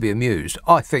you wish to be amused,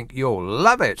 I think you'll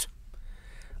love it.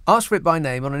 Ask for it by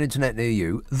name on an internet near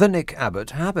you, The Nick Abbott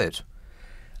Habit.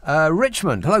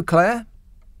 Richmond, hello Claire.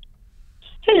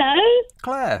 Hello.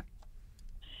 Claire.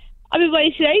 I've been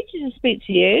waiting ages to speak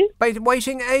to you.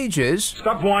 Waiting ages?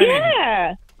 Stop whining.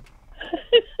 Yeah.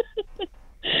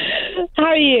 How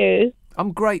are you?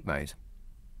 I'm great, mate.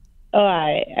 All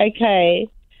right, okay.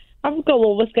 I forgot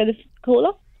what was going to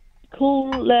call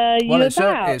you well, it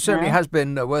about. It certainly has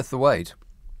been worth the wait.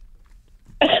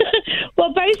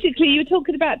 Well, basically, you were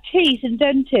talking about teeth and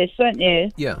dentists, weren't you?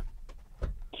 Yeah.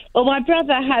 Well, my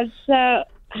brother has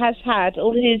had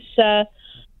all his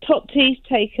top teeth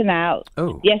taken out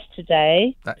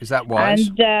yesterday. Is that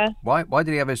wise? And why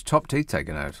did he have his top teeth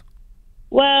taken out?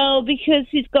 Well, because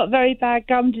he's got very bad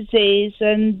gum disease,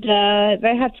 and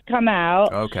they had to come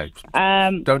out. Okay.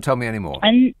 Don't tell me any more.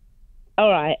 And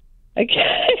all right,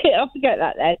 okay, I'll forget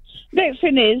that then. Next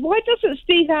thing is, why doesn't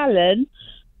Steve Allen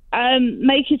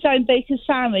make his own bacon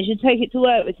sandwich and take it to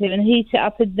work with him and heat it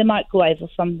up in the microwave or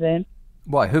something?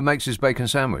 Why? Who makes his bacon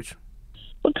sandwich?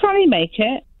 Well, can't he make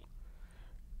it?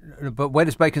 But where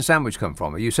does bacon sandwich come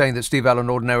from? Are you saying that Steve Allen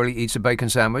ordinarily eats a bacon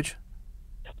sandwich?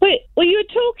 Wait, well, you were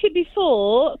talking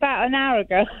before, about an hour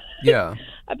ago, Yeah.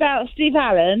 about Steve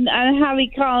Allen and how he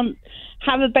can't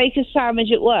have a bacon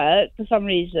sandwich at work for some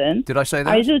reason. Did I say that?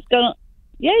 And he's always gone,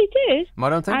 yeah, he did. I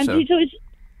don't think and so. He's always,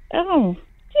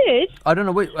 did. I don't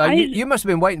know. You must have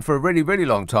been waiting for a really, really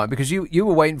long time because you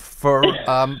were waiting for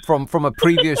from a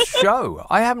previous show.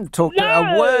 I haven't talked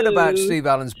a word about Steve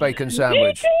Allen's bacon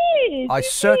sandwich. You did. I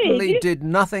certainly did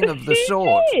nothing of the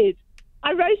sort. Did.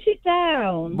 I wrote it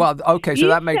down. Well, okay, so You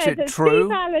that makes said it that true.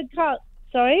 Steve Allen can't.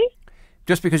 Sorry.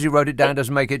 Just because you wrote it down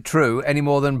doesn't make it true any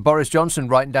more than Boris Johnson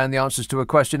writing down the answers to a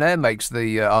questionnaire makes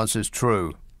the answers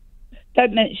true.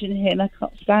 Don't mention him. I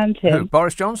can't stand him. Who?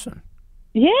 Boris Johnson?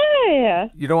 Yeah.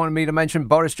 You don't want me to mention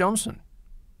Boris Johnson?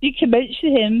 You can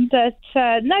mention him, but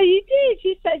no, you did.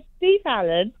 You said Steve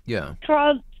Allen Yeah.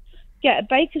 can't get a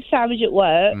bacon sandwich at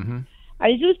work, and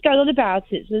he's just going on about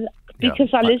it because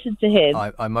I listened to him.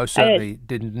 I most certainly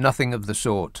did nothing of the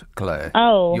sort, Claire.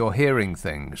 Oh. You're hearing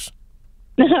things.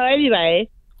 No, anyway,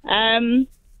 and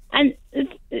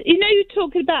you're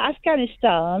talking about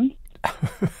Afghanistan.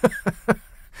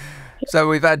 So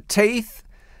we've had teeth,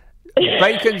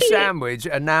 bacon sandwich,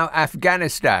 and now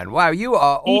Afghanistan. Wow, you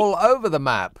are all over the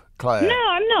map, Claire. No,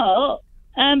 I'm not.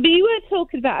 But you were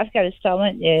talking about Afghanistan,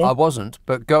 weren't you? I wasn't,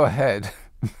 but go ahead.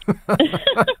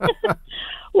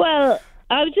 Well,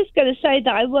 I was just going to say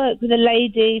that I work with a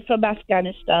lady from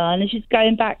Afghanistan, and she's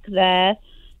going back there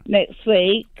next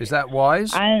week. Is that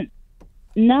wise? And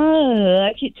no,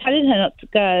 I keep telling her not to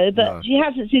go, but she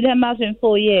hasn't seen her mother in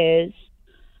 4 years,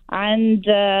 and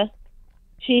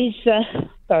she's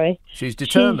sorry. She's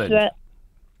determined.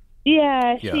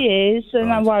 Yeah, she is,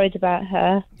 and I'm worried about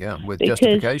her. Yeah, with because,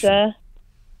 justification.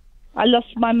 I lost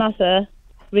my mother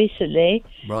recently,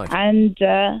 right? And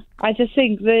I just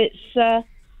think that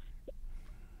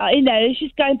it's,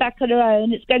 she's going back on her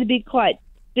own. It's going to be quite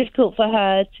difficult for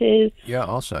her to. Yeah,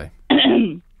 I'll say.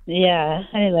 Yeah.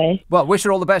 Anyway. Well, wish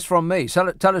her all the best from me. Tell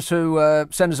us to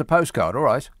send us a postcard. All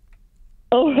right.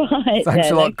 All right. Thanks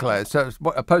a lot, Claire. So,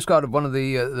 a postcard of one of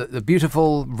the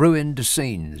beautiful ruined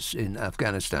scenes in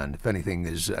Afghanistan, if anything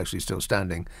is actually still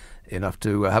standing enough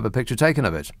to have a picture taken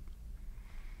of it.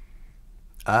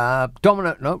 Read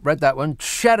that one.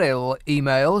 Cheryl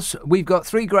emails. We've got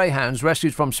 3 greyhounds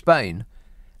rescued from Spain,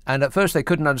 and at first they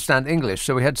couldn't understand English,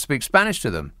 so we had to speak Spanish to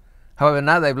them. However,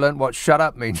 now they've learnt what shut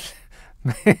up means.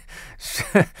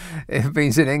 It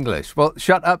means in English. Well,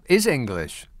 shut up is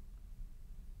English.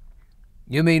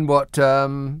 You mean what,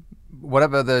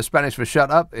 whatever the Spanish for shut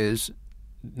up is,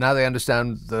 now they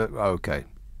understand okay.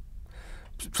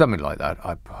 Something like that.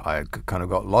 I kind of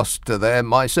got lost there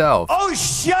myself. Oh,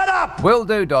 shut up! Will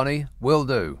do, Donny. Will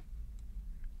do.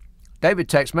 David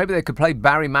texts, maybe they could play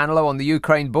Barry Manilow on the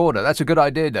Ukraine border. That's a good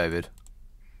idea, David.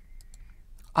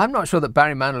 I'm not sure that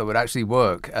Barry Manilow would actually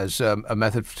work as a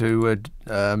method to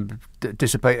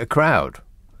dissipate a crowd.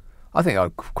 I think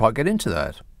I'd quite get into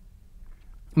that.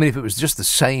 I mean, if it was just the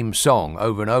same song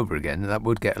over and over again, that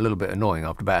would get a little bit annoying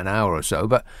after about an hour or so.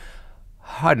 But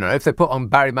I don't know, if they put on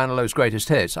Barry Manilow's greatest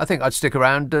hits, I think I'd stick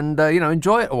around and,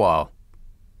 enjoy it a while.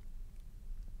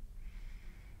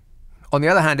 On the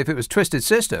other hand, if it was Twisted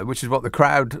Sister, which is what the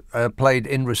crowd played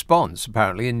in response,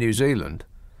 apparently, in New Zealand,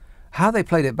 how they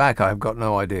played it back, I have got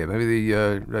no idea. Maybe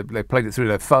they played it through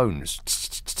their phones.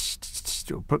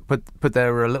 Put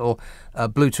their little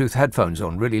Bluetooth headphones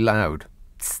on really loud.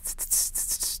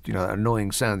 You know, that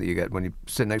annoying sound that you get when you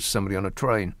sit next to somebody on a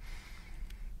train.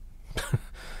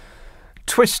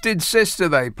 Twisted Sister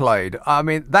they played. I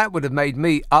mean, that would have made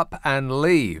me up and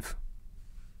leave.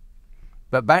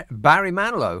 But Barry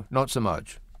Manilow, not so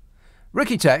much.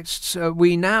 Ricky texts,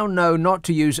 we now know not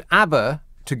to use ABBA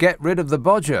to get rid of the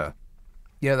bodger.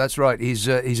 Yeah, that's right. He's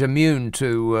immune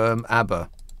to ABBA.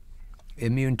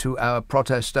 Immune to our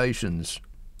protestations.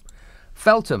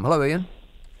 Feltham. Hello, Ian.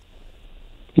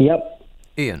 Yep.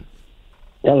 Ian.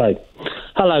 Hello.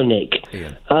 Hello, Nick.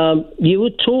 Ian. You were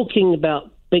talking about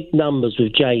big numbers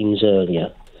with James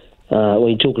earlier, when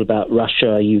you're talking about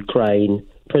Russia, Ukraine,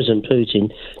 President Putin.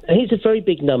 And here's a very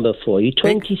big number for you,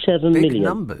 27 million. Big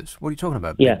numbers? What are you talking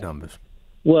about, big numbers?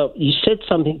 Well, you said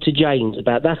something to James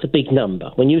about that's a big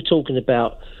number. When you were talking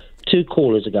about 2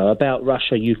 callers ago about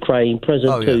Russia, Ukraine,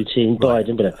 President Putin,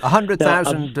 Biden, whatever.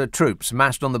 100,000 troops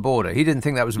massed on the border. He didn't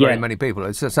think that was very many people.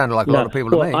 It sounded like a lot of people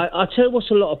to me. I tell you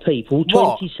what's a lot of people.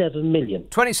 27 million.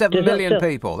 27 million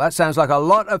people. That sounds like a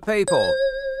lot of people.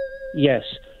 Yes.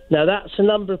 Now, that's the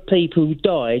number of people who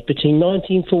died between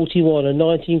 1941 and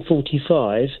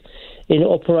 1945 in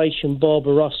Operation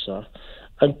Barbarossa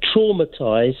and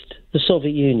traumatised the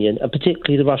Soviet Union, and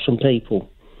particularly the Russian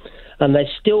people. And they've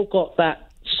still got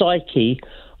that psyche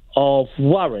of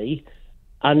worry,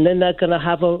 and then they're going to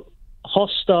have a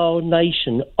hostile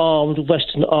nation armed with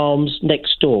Western arms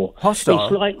next door. Hostile?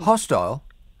 It's like, hostile?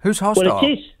 Who's hostile? Well,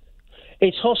 it is.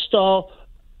 It's hostile.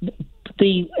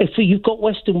 If you've got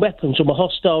Western weapons from a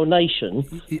hostile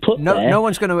nation, no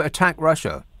one's going to attack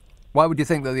Russia. Why would you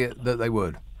think that they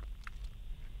would?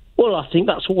 Well, I think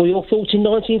that's what we all thought in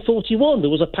 1941. There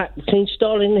was a pact between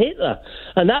Stalin and Hitler,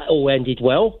 and that all ended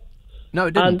well. No,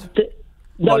 it didn't.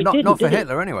 Not for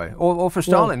Hitler, anyway, or for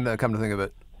Stalin, come to think of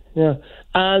it. Yeah.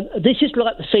 This is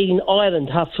like the feeling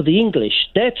Ireland have for the English.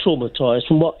 They're traumatised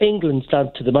from what England's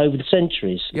done to them over the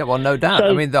centuries. Yeah, well, no doubt.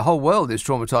 I mean, the whole world is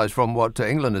traumatised from what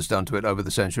England has done to it over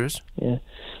the centuries. Yeah.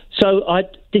 So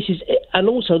and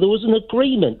also there was an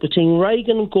agreement between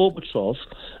Reagan and Gorbachev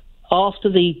after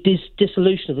the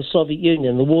dissolution of the Soviet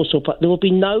Union, the Warsaw Pact. There will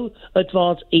be no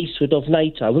advance eastward of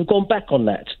NATO. We've gone back on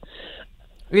that.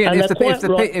 Yeah, if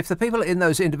the people in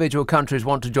those individual countries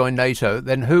want to join NATO,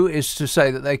 then who is to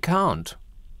say that they can't?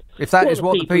 If that is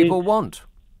what the people want.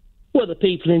 Well, the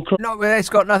people in no, it's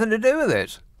got nothing to do with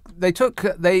it. They took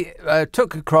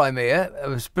Crimea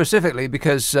specifically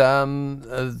because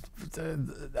of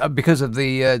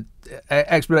the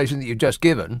explanation that you've just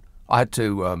given. I had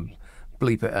to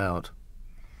bleep it out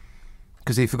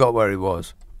because he forgot where he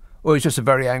was. Or he's just a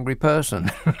very angry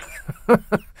person.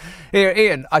 Here,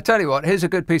 Ian, I tell you what, here's a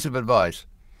good piece of advice.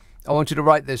 I want you to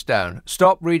write this down.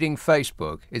 Stop reading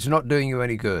Facebook. It's not doing you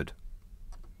any good.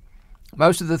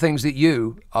 Most of the things that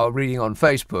you are reading on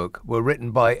Facebook were written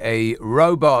by a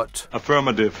robot.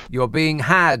 Affirmative. You're being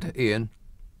had, Ian.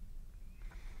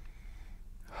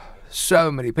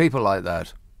 So many people like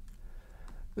that.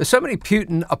 There's so many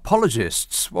Putin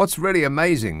apologists. What's really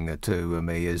amazing to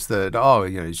me is that,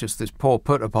 he's just this poor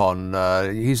put-upon.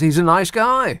 He's a nice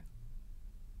guy.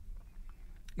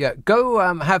 Yeah, go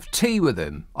have tea with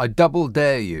him. I double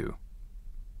dare you.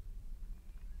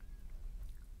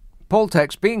 Paul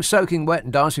texts, being soaking wet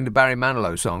and dancing to Barry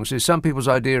Manilow songs is some people's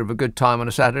idea of a good time on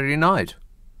a Saturday night.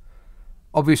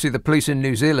 Obviously, the police in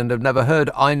New Zealand have never heard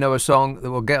I Know a Song That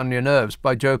Will Get on Your Nerves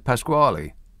by Joe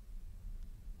Pasquale.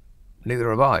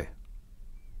 Neither have I.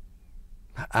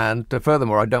 And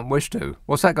furthermore, I don't wish to.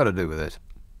 What's that got to do with it?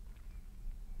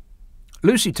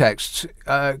 Lucy texts,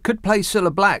 could play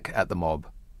Cilla Black at the mob.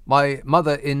 My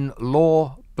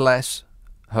mother-in-law, bless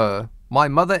her,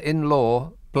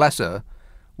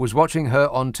 was watching her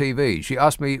on TV. She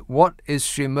asked me, what is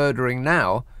she murdering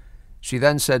now? She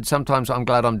then said, sometimes I'm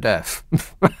glad I'm deaf.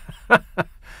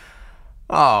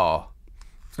 Oh,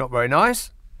 it's not very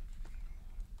nice.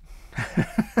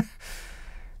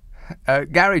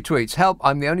 Gary tweets, help,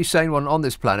 I'm the only sane one on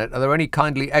this planet. Are there any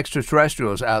kindly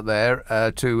extraterrestrials out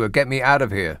there to get me out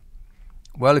of here?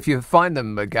 Well, if you find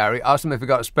them, Gary, ask them if you've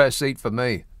got a spare seat for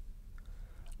me.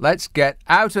 Let's get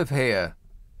out of here.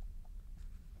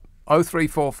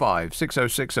 0345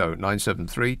 6060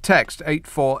 973. Text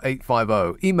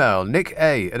 84850. Email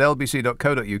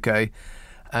nicka@lbc.co.uk.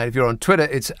 And if you're on Twitter,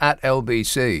 it's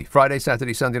 @LBC. Friday,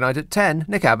 Saturday, Sunday night at 10.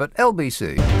 Nick Abbott,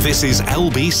 LBC. This is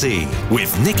LBC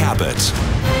with Nick Abbott.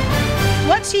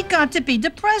 What's he got to be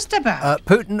depressed about?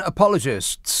 Putin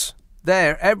apologists.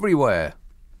 They're everywhere.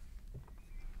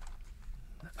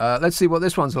 Let's see what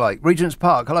this one's like. Regent's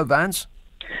Park. Hello, Vance.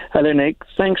 Hello, Nick.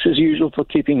 Thanks, as usual, for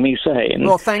keeping me sane.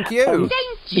 Well, thank you.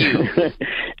 Thank you.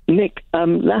 Nick,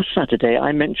 last Saturday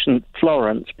I mentioned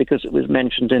Florence because it was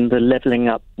mentioned in the Levelling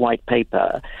Up white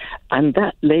paper, and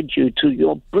that led you to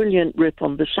your brilliant riff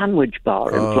on the sandwich bar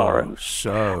in Florence.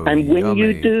 So and when yummy.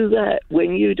 you do that,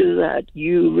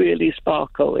 you really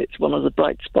sparkle. It's one of the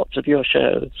bright spots of your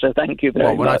show. So thank you very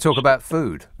much. When I talk about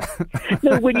food?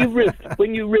 No, when you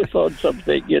riff on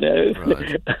something, you know.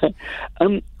 Right.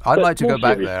 I'd like to go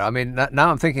back there. I mean,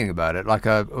 now I'm thinking about it,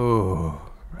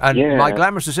 And my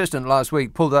glamorous assistant last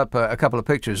week pulled up a couple of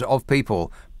pictures of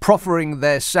people proffering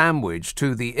their sandwich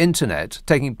to the internet,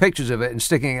 taking pictures of it and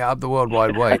sticking it up the World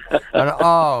Wide Web. And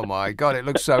oh my God, it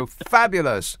looks so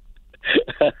fabulous.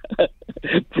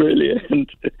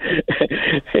 Brilliant.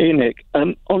 Hey, Nick,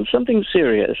 on something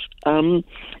serious, hang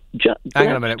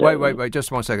on a minute. Wait,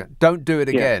 just 1 second. Don't do it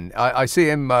again. I see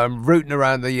him rooting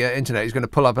around the internet. He's going to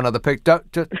pull up another pic.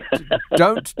 Don't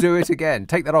do it again.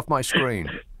 Take that off my screen.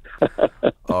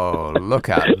 Oh, look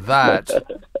at that.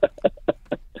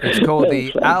 It's called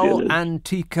the Al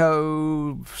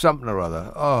Antico something or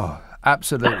other. Oh,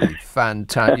 absolutely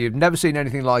fantastic. You've never seen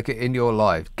anything like it in your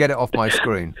life. Get it off my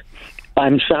screen.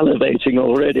 I'm salivating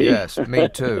already. Yes, me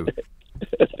too.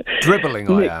 Dribbling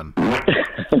I am.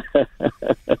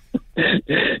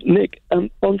 Nick,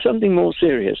 on something more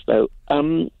serious, though,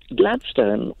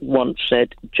 Gladstone once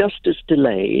said, justice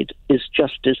delayed is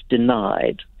justice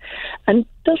denied. And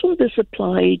doesn't this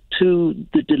apply to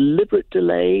the deliberate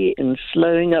delay in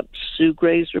slowing up Sue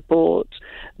Gray's reports,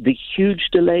 the huge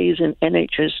delays in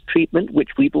NHS treatment, which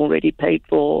we've already paid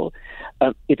for?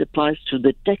 It applies to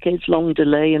the decades-long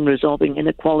delay in resolving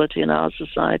inequality in our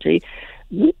society.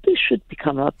 This should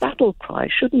become a battle cry,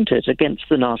 shouldn't it, against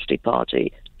the nasty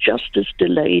party? Justice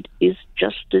delayed is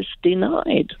justice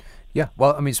denied. Yeah,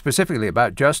 well, I mean, specifically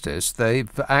about justice,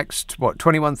 they've axed,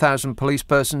 21,000 police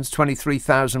persons,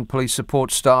 23,000 police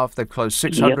support staff. They've closed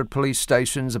 600 police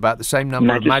stations, about the same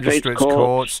number of magistrates'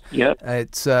 courts. Yep.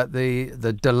 It's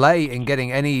the delay in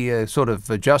getting any sort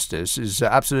of justice is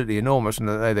absolutely enormous, and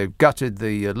they've gutted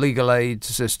the legal aid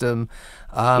system.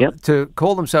 To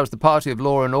call themselves the party of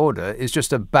law and order is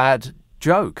just a bad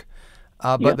joke.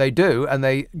 But they do, and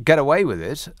they get away with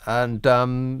it, and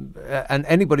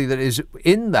anybody that is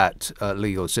in that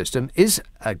legal system is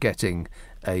getting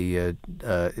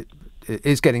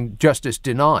justice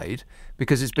denied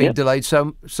because it's been delayed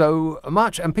so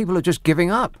much, and people are just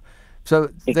giving up. So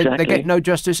they get no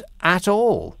justice at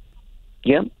all.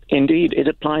 Yeah, indeed. It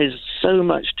applies so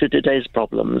much to today's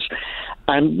problems.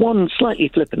 And one slightly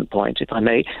flippant point, if I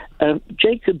may,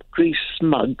 Jacob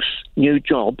Rees-Mugg's new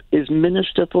job is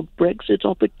Minister for Brexit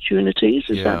Opportunities,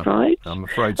 is that right? I'm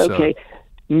afraid so. Okay.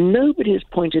 Nobody has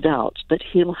pointed out that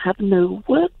he'll have no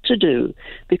work to do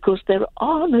because there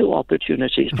are no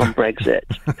opportunities from Brexit.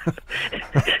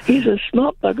 He's a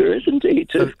smart bugger, isn't he,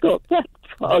 to have got that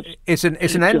far? It's an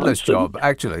endless job,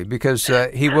 actually, because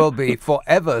he will be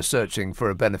forever searching for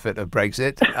a benefit of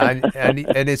Brexit,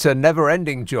 and it's a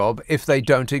never-ending job if they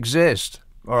don't exist.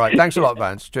 All right, thanks a lot,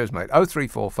 Vance. Cheers, mate.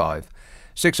 0345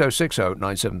 6060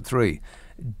 973.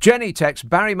 Jenny texts,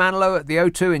 Barry Manilow at the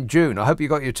O2 in June. I hope you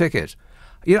got your ticket.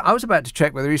 You know, I was about to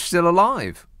check whether he's still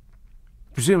alive.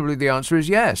 Presumably the answer is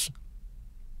yes.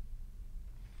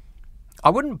 I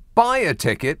wouldn't buy a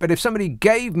ticket, but if somebody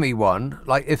gave me one,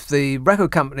 like if the record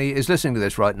company is listening to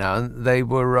this right now and they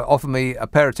were offer me a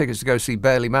pair of tickets to go see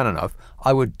Barely Man Enough,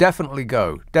 I would definitely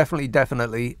go. Definitely.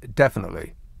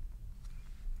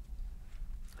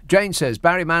 Jane says,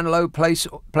 Barry Manilow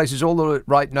places all the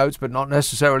right notes, but not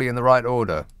necessarily in the right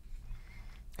order.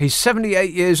 He's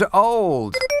 78 years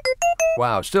old.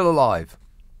 Wow, still alive.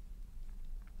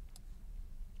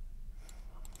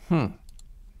 Glenn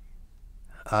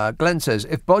says,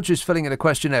 if Bodge is filling in a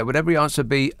questionnaire, would every answer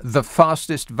be the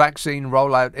fastest vaccine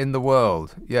rollout in the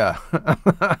world? Yeah.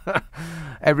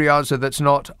 Every answer that's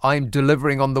not, I'm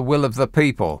delivering on the will of the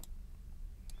people.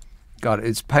 God,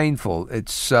 it's painful.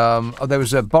 It's there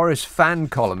was a Boris fan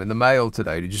column in the Mail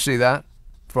today. Did you see that?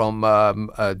 From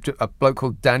a bloke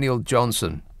called Daniel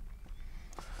Johnson.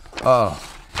 Oh,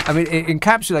 I mean, it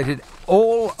encapsulated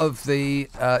all of the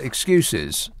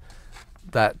excuses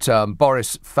that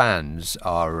Boris fans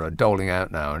are doling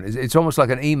out now. And it's almost like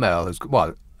an email has...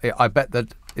 Well, I bet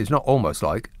that... It's not almost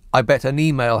like... I bet an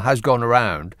email has gone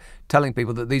around telling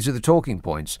people that these are the talking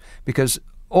points. Because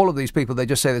all of these people, they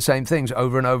just say the same things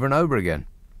over and over and over again.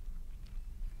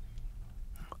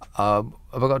 Have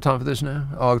I got time for this now?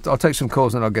 I'll take some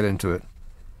calls and I'll get into it.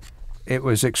 It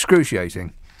was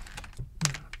excruciating.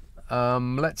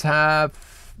 Let's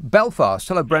have Belfast.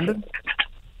 Hello, Brendan.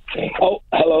 Oh,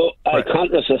 hello. I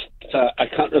can't resist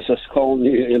calling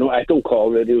you. You know, I don't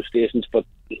call radio stations, but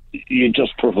you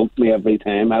just provoke me every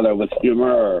time, either with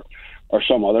humour or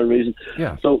some other reason.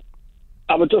 Yeah. So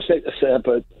I would just like to say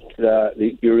about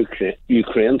the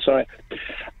Ukraine. Sorry,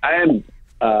 I am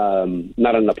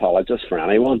not an apologist for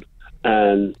anyone,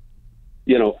 and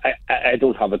you know, I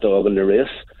don't have a dog in the race.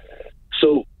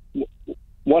 So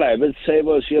what I would say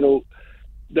was, you know,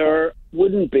 there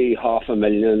wouldn't be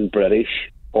 500,000 British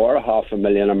or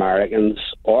 500,000 Americans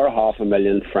or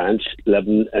 500,000 French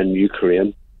living in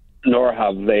Ukraine, nor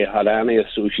have they had any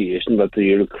association with the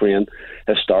Ukraine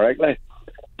historically.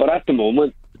 But at the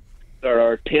moment, there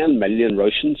are 10 million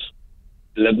Russians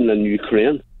living in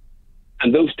Ukraine,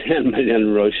 and those 10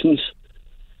 million Russians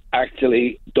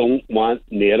actually don't want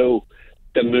NATO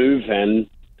to move in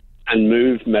and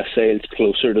move missiles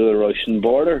closer to the Russian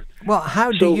border. Well,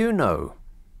 how do you know?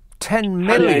 10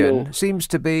 million seems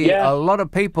to be a lot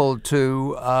of people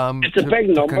to it's a big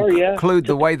number, conclude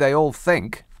the way they all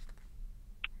think.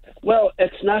 Well,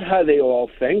 it's not how they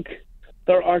all think.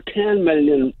 There are 10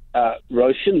 million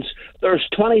Russians. There's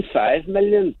 25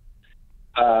 million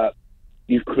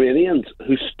Ukrainians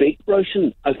who speak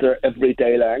Russian as their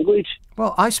everyday language.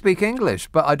 Well, I speak English,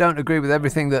 but I don't agree with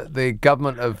everything that the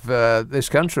government of this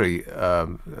country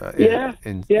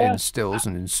instills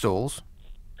and installs.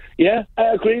 Yeah,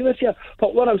 I agree with you.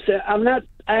 But what I'm saying, I'm not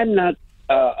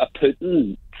a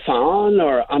Putin fan,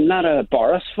 or I'm not a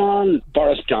Boris fan.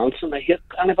 Boris Johnson, I hate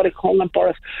anybody calling him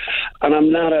Boris. And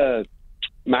I'm not a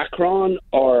Macron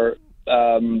or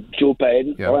Joe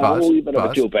Biden. Yeah, I'm a wee bit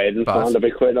of a Joe Biden fan, to be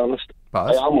quite honest.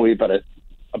 I am a wee bit of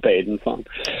a Biden fan.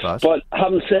 But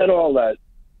having said all that,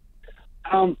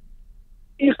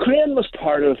 Ukraine was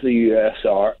part of the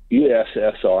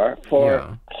USSR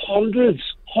for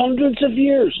hundreds of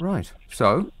years. Right.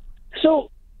 So,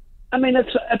 I mean,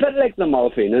 it's a bit like the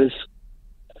Malvinas.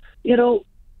 You know,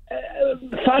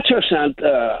 Thatcher sent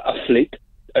a fleet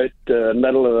out the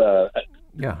middle of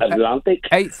the Atlantic.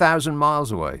 8,000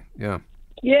 miles away,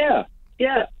 Yeah,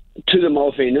 to the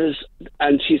Malvinas,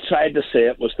 and she tried to say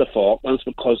it was the Falklands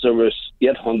because there was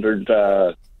 800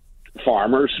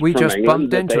 farmers we from just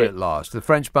England bumped into it last. The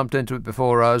French bumped into it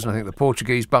before us, and I think the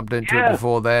Portuguese bumped into it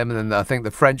before them, and then I think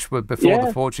the French were before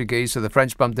the Portuguese, so the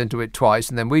French bumped into it twice,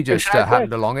 and then we just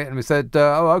happened along it, and we said,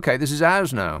 oh, okay, this is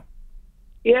ours now.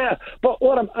 Yeah, but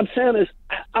what I'm saying is,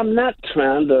 I'm not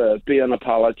trying to be an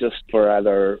apologist for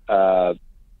either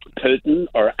Putin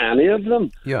or any of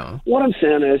them. Yeah. What I'm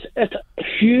saying is, it's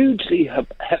hugely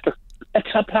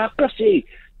it's hypocrisy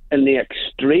in the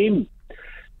extreme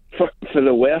for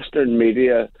the Western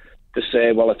media to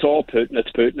say, well, it's all Putin,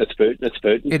 it's Putin, it's Putin, it's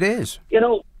Putin. It is. You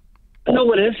know,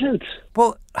 no, it isn't.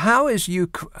 Well, how is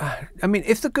I mean,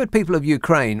 if the good people of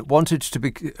Ukraine wanted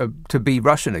to be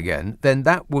Russian again, then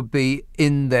that would be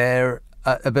in their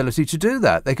ability to do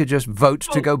that. They could just vote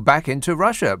to go back into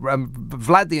Russia.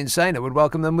 Vlad the Insaner would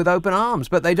welcome them with open arms,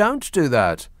 but they don't do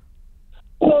that.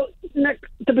 Well, Nick,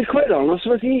 to be quite honest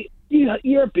with you,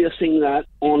 you're basing that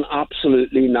on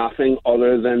absolutely nothing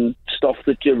other than stuff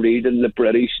that you read in the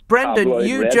British Brendan, tabloid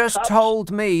you red just caps. told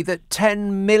me that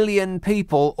 10 million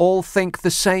people all think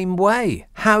the same way.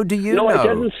 How do you know? I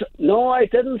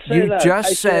didn't say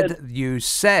that. You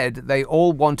said they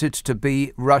all wanted to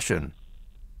be Russian.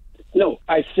 No,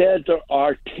 I said there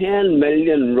are 10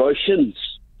 million Russians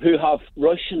who have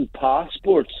Russian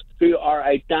passports who are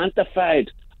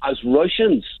identified as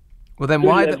Russians. Well, then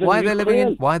why are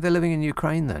they living in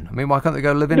Ukraine then? I mean, why can't they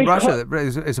go live in Russia?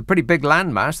 It's a pretty big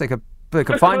landmass. They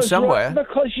could find somewhere.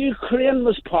 Because Ukraine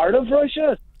was part of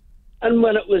Russia, and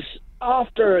when it was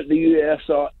after the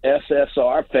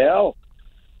USSR fell,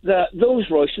 those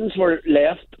Russians were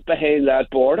left behind that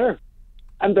border,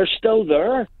 and they're still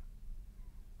there.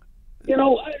 You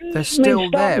know, they're still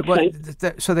there,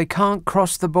 so they can't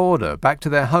cross the border back to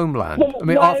their homeland. Well, I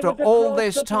mean, after all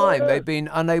this time, they've been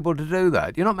unable to do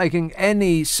that. You're not making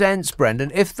any sense,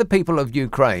 Brendan. If the people of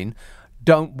Ukraine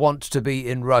don't want to be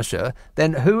in Russia,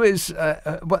 then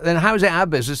then how is it our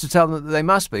business to tell them that they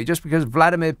must be, just because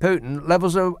Vladimir Putin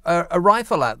levels a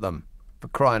rifle at them, for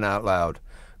crying out loud?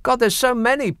 God, there's so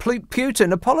many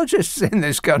Putin apologists in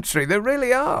this country. There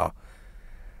really are.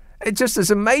 It just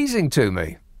is amazing to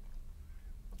me.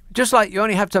 Just like you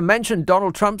only have to mention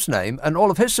Donald Trump's name and all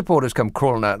of his supporters come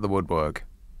crawling out of the woodwork.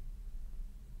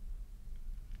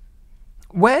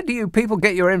 Where do you people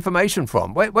get your information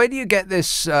from? Where do you get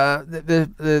this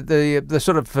the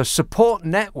sort of support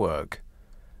network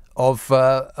of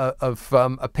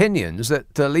opinions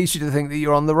that leads you to think that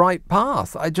you're on the right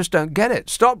path? I just don't get it.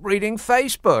 Stop reading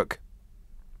Facebook.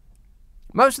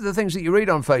 Most of the things that you read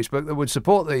on Facebook that would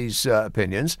support these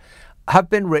opinions have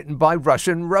been written by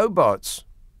Russian robots.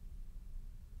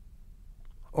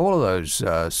 All of those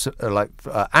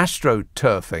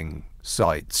astroturfing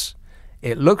sites.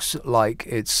 It looks like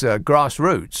it's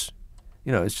grassroots.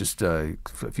 You know, it's just a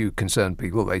few concerned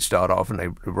people. They start off and they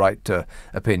write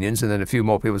opinions, and then a few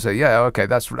more people say, "Yeah, okay,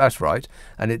 that's right."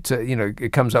 And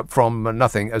it comes up from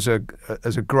nothing as a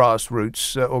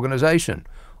grassroots organisation,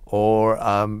 or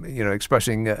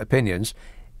expressing opinions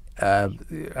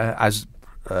as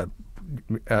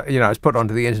put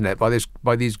onto the internet by these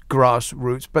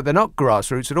grassroots, but they're not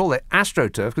grassroots at all. They're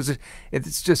astroturf, because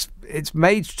it's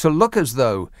made to look as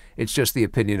though it's just the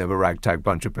opinion of a ragtag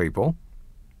bunch of people,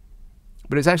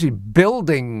 but it's actually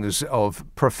buildings of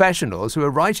professionals who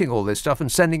are writing all this stuff and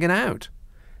sending it out.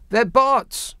 They're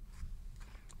bots.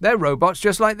 They're robots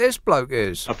just like this bloke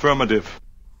is. Affirmative.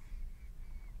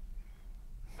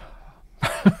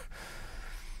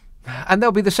 And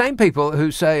there'll be the same people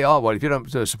who say, oh, well, if you don't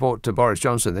support Boris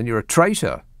Johnson, then you're a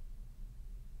traitor.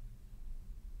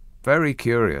 Very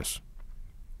curious.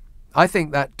 I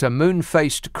think that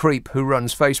moon-faced creep who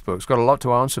runs Facebook's got a lot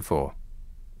to answer for.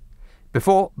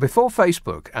 Before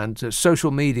Facebook and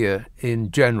social media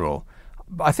in general,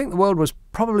 I think the world was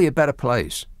probably a better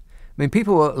place. I mean,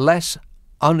 people were less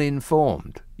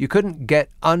uninformed. You couldn't get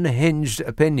unhinged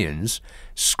opinions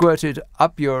squirted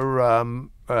up your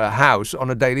house on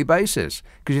a daily basis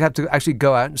because you'd have to actually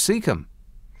go out and seek them.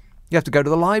 You have to go to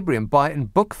the library and buy it in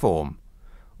book form.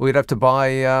 Or you'd have to buy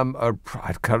an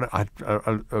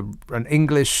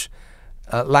English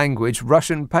language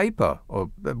Russian paper,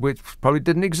 which probably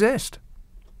didn't exist.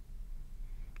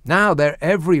 Now they're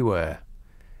everywhere.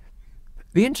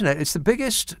 The internet is the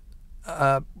biggest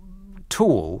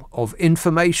tool of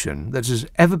information that has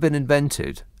ever been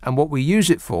invented, and what we use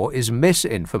it for is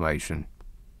misinformation.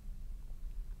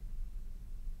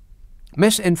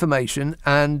 Misinformation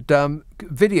and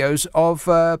videos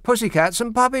of pussycats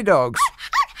and puppy dogs.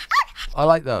 I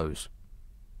like those.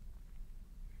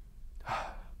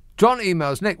 John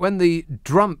emails, Nick, when the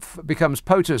Drumpf becomes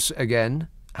POTUS again,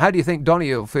 how do you think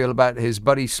Donny will feel about his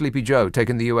buddy Sleepy Joe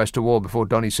taking the US to war before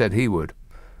Donny said he would?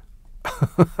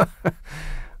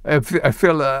 I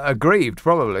feel aggrieved,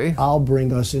 probably. I'll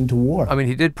bring us into war. I mean,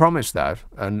 he did promise that,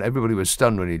 and everybody was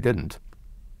stunned when he didn't.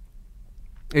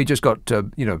 He just got,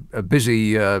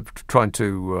 busy trying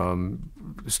to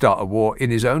start a war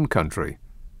in his own country.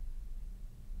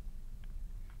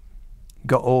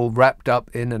 Got all wrapped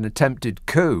up in an attempted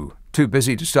coup, too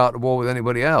busy to start a war with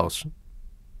anybody else.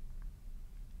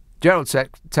 Gerald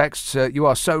texts, you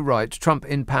are so right. Trump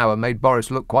in power made Boris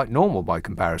look quite normal by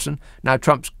comparison. Now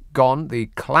Trump's gone,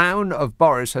 the clown of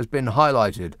Boris has been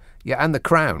highlighted. Yeah, and the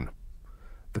crown.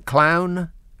 The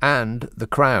clown and the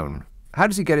crown. How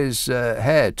does he get his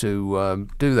hair to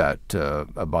do that,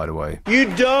 by the way? You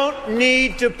don't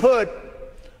need to put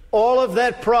all of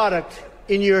that product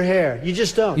in your hair. You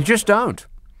just don't. You just don't.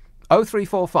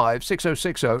 0345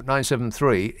 6060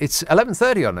 973. It's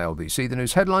 11:30 on LBC. The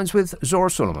news headlines with Zora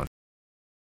Suleiman.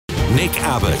 Nick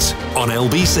Abbot on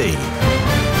LBC.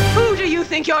 Who do you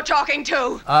think you're talking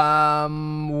to?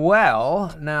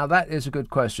 Well, now that is a good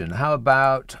question. How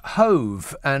about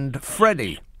Hove and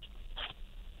Freddie?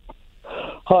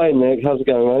 Hi, Nick. How's it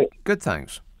going, mate? Good,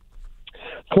 thanks.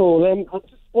 Cool. I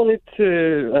just wanted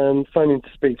to phone in to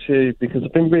speak to you because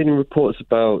I've been reading reports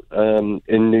about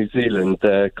in New Zealand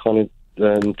they're kind of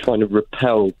trying to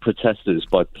repel protesters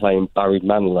by playing Barry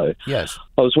Manilow. Yes.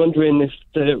 I was wondering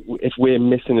if we're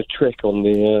missing a trick on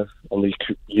the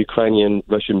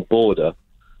Ukrainian-Russian border.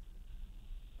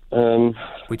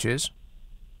 Which is?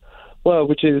 Well,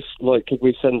 which is like, could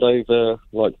we send over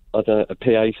a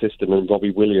PA system and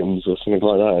Robbie Williams or something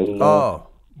like that? And, well,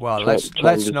 let's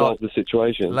not the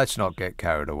situation. Let's not get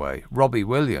carried away. Robbie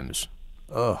Williams.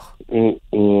 Ugh. Yeah.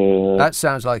 That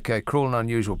sounds like a cruel and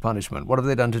unusual punishment. What have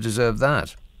they done to deserve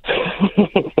that?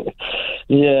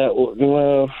 Yeah.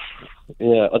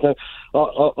 I don't.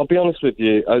 I'll be honest with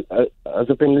you. As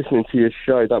I've been listening to your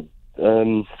show, that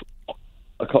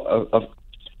I've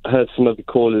heard some of the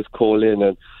callers call in,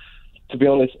 and to be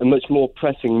honest, a much more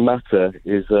pressing matter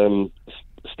is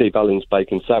Steve Allen's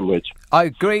bacon sandwich. I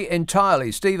agree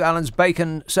entirely. Steve Allen's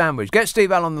bacon sandwich. Get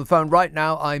Steve Allen on the phone right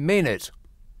now. I mean it.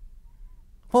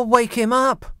 Well, wake him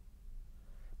up.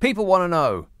 People want to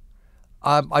know.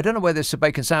 I don't know where this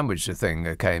bacon sandwich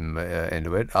thing came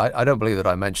into it. I don't believe that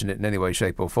I mentioned it in any way,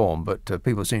 shape or form, but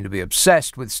people seem to be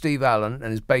obsessed with Steve Allen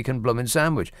and his bacon bloomin'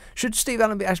 sandwich. Should Steve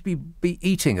Allen actually be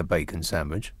eating a bacon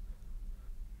sandwich?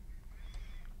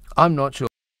 I'm not sure.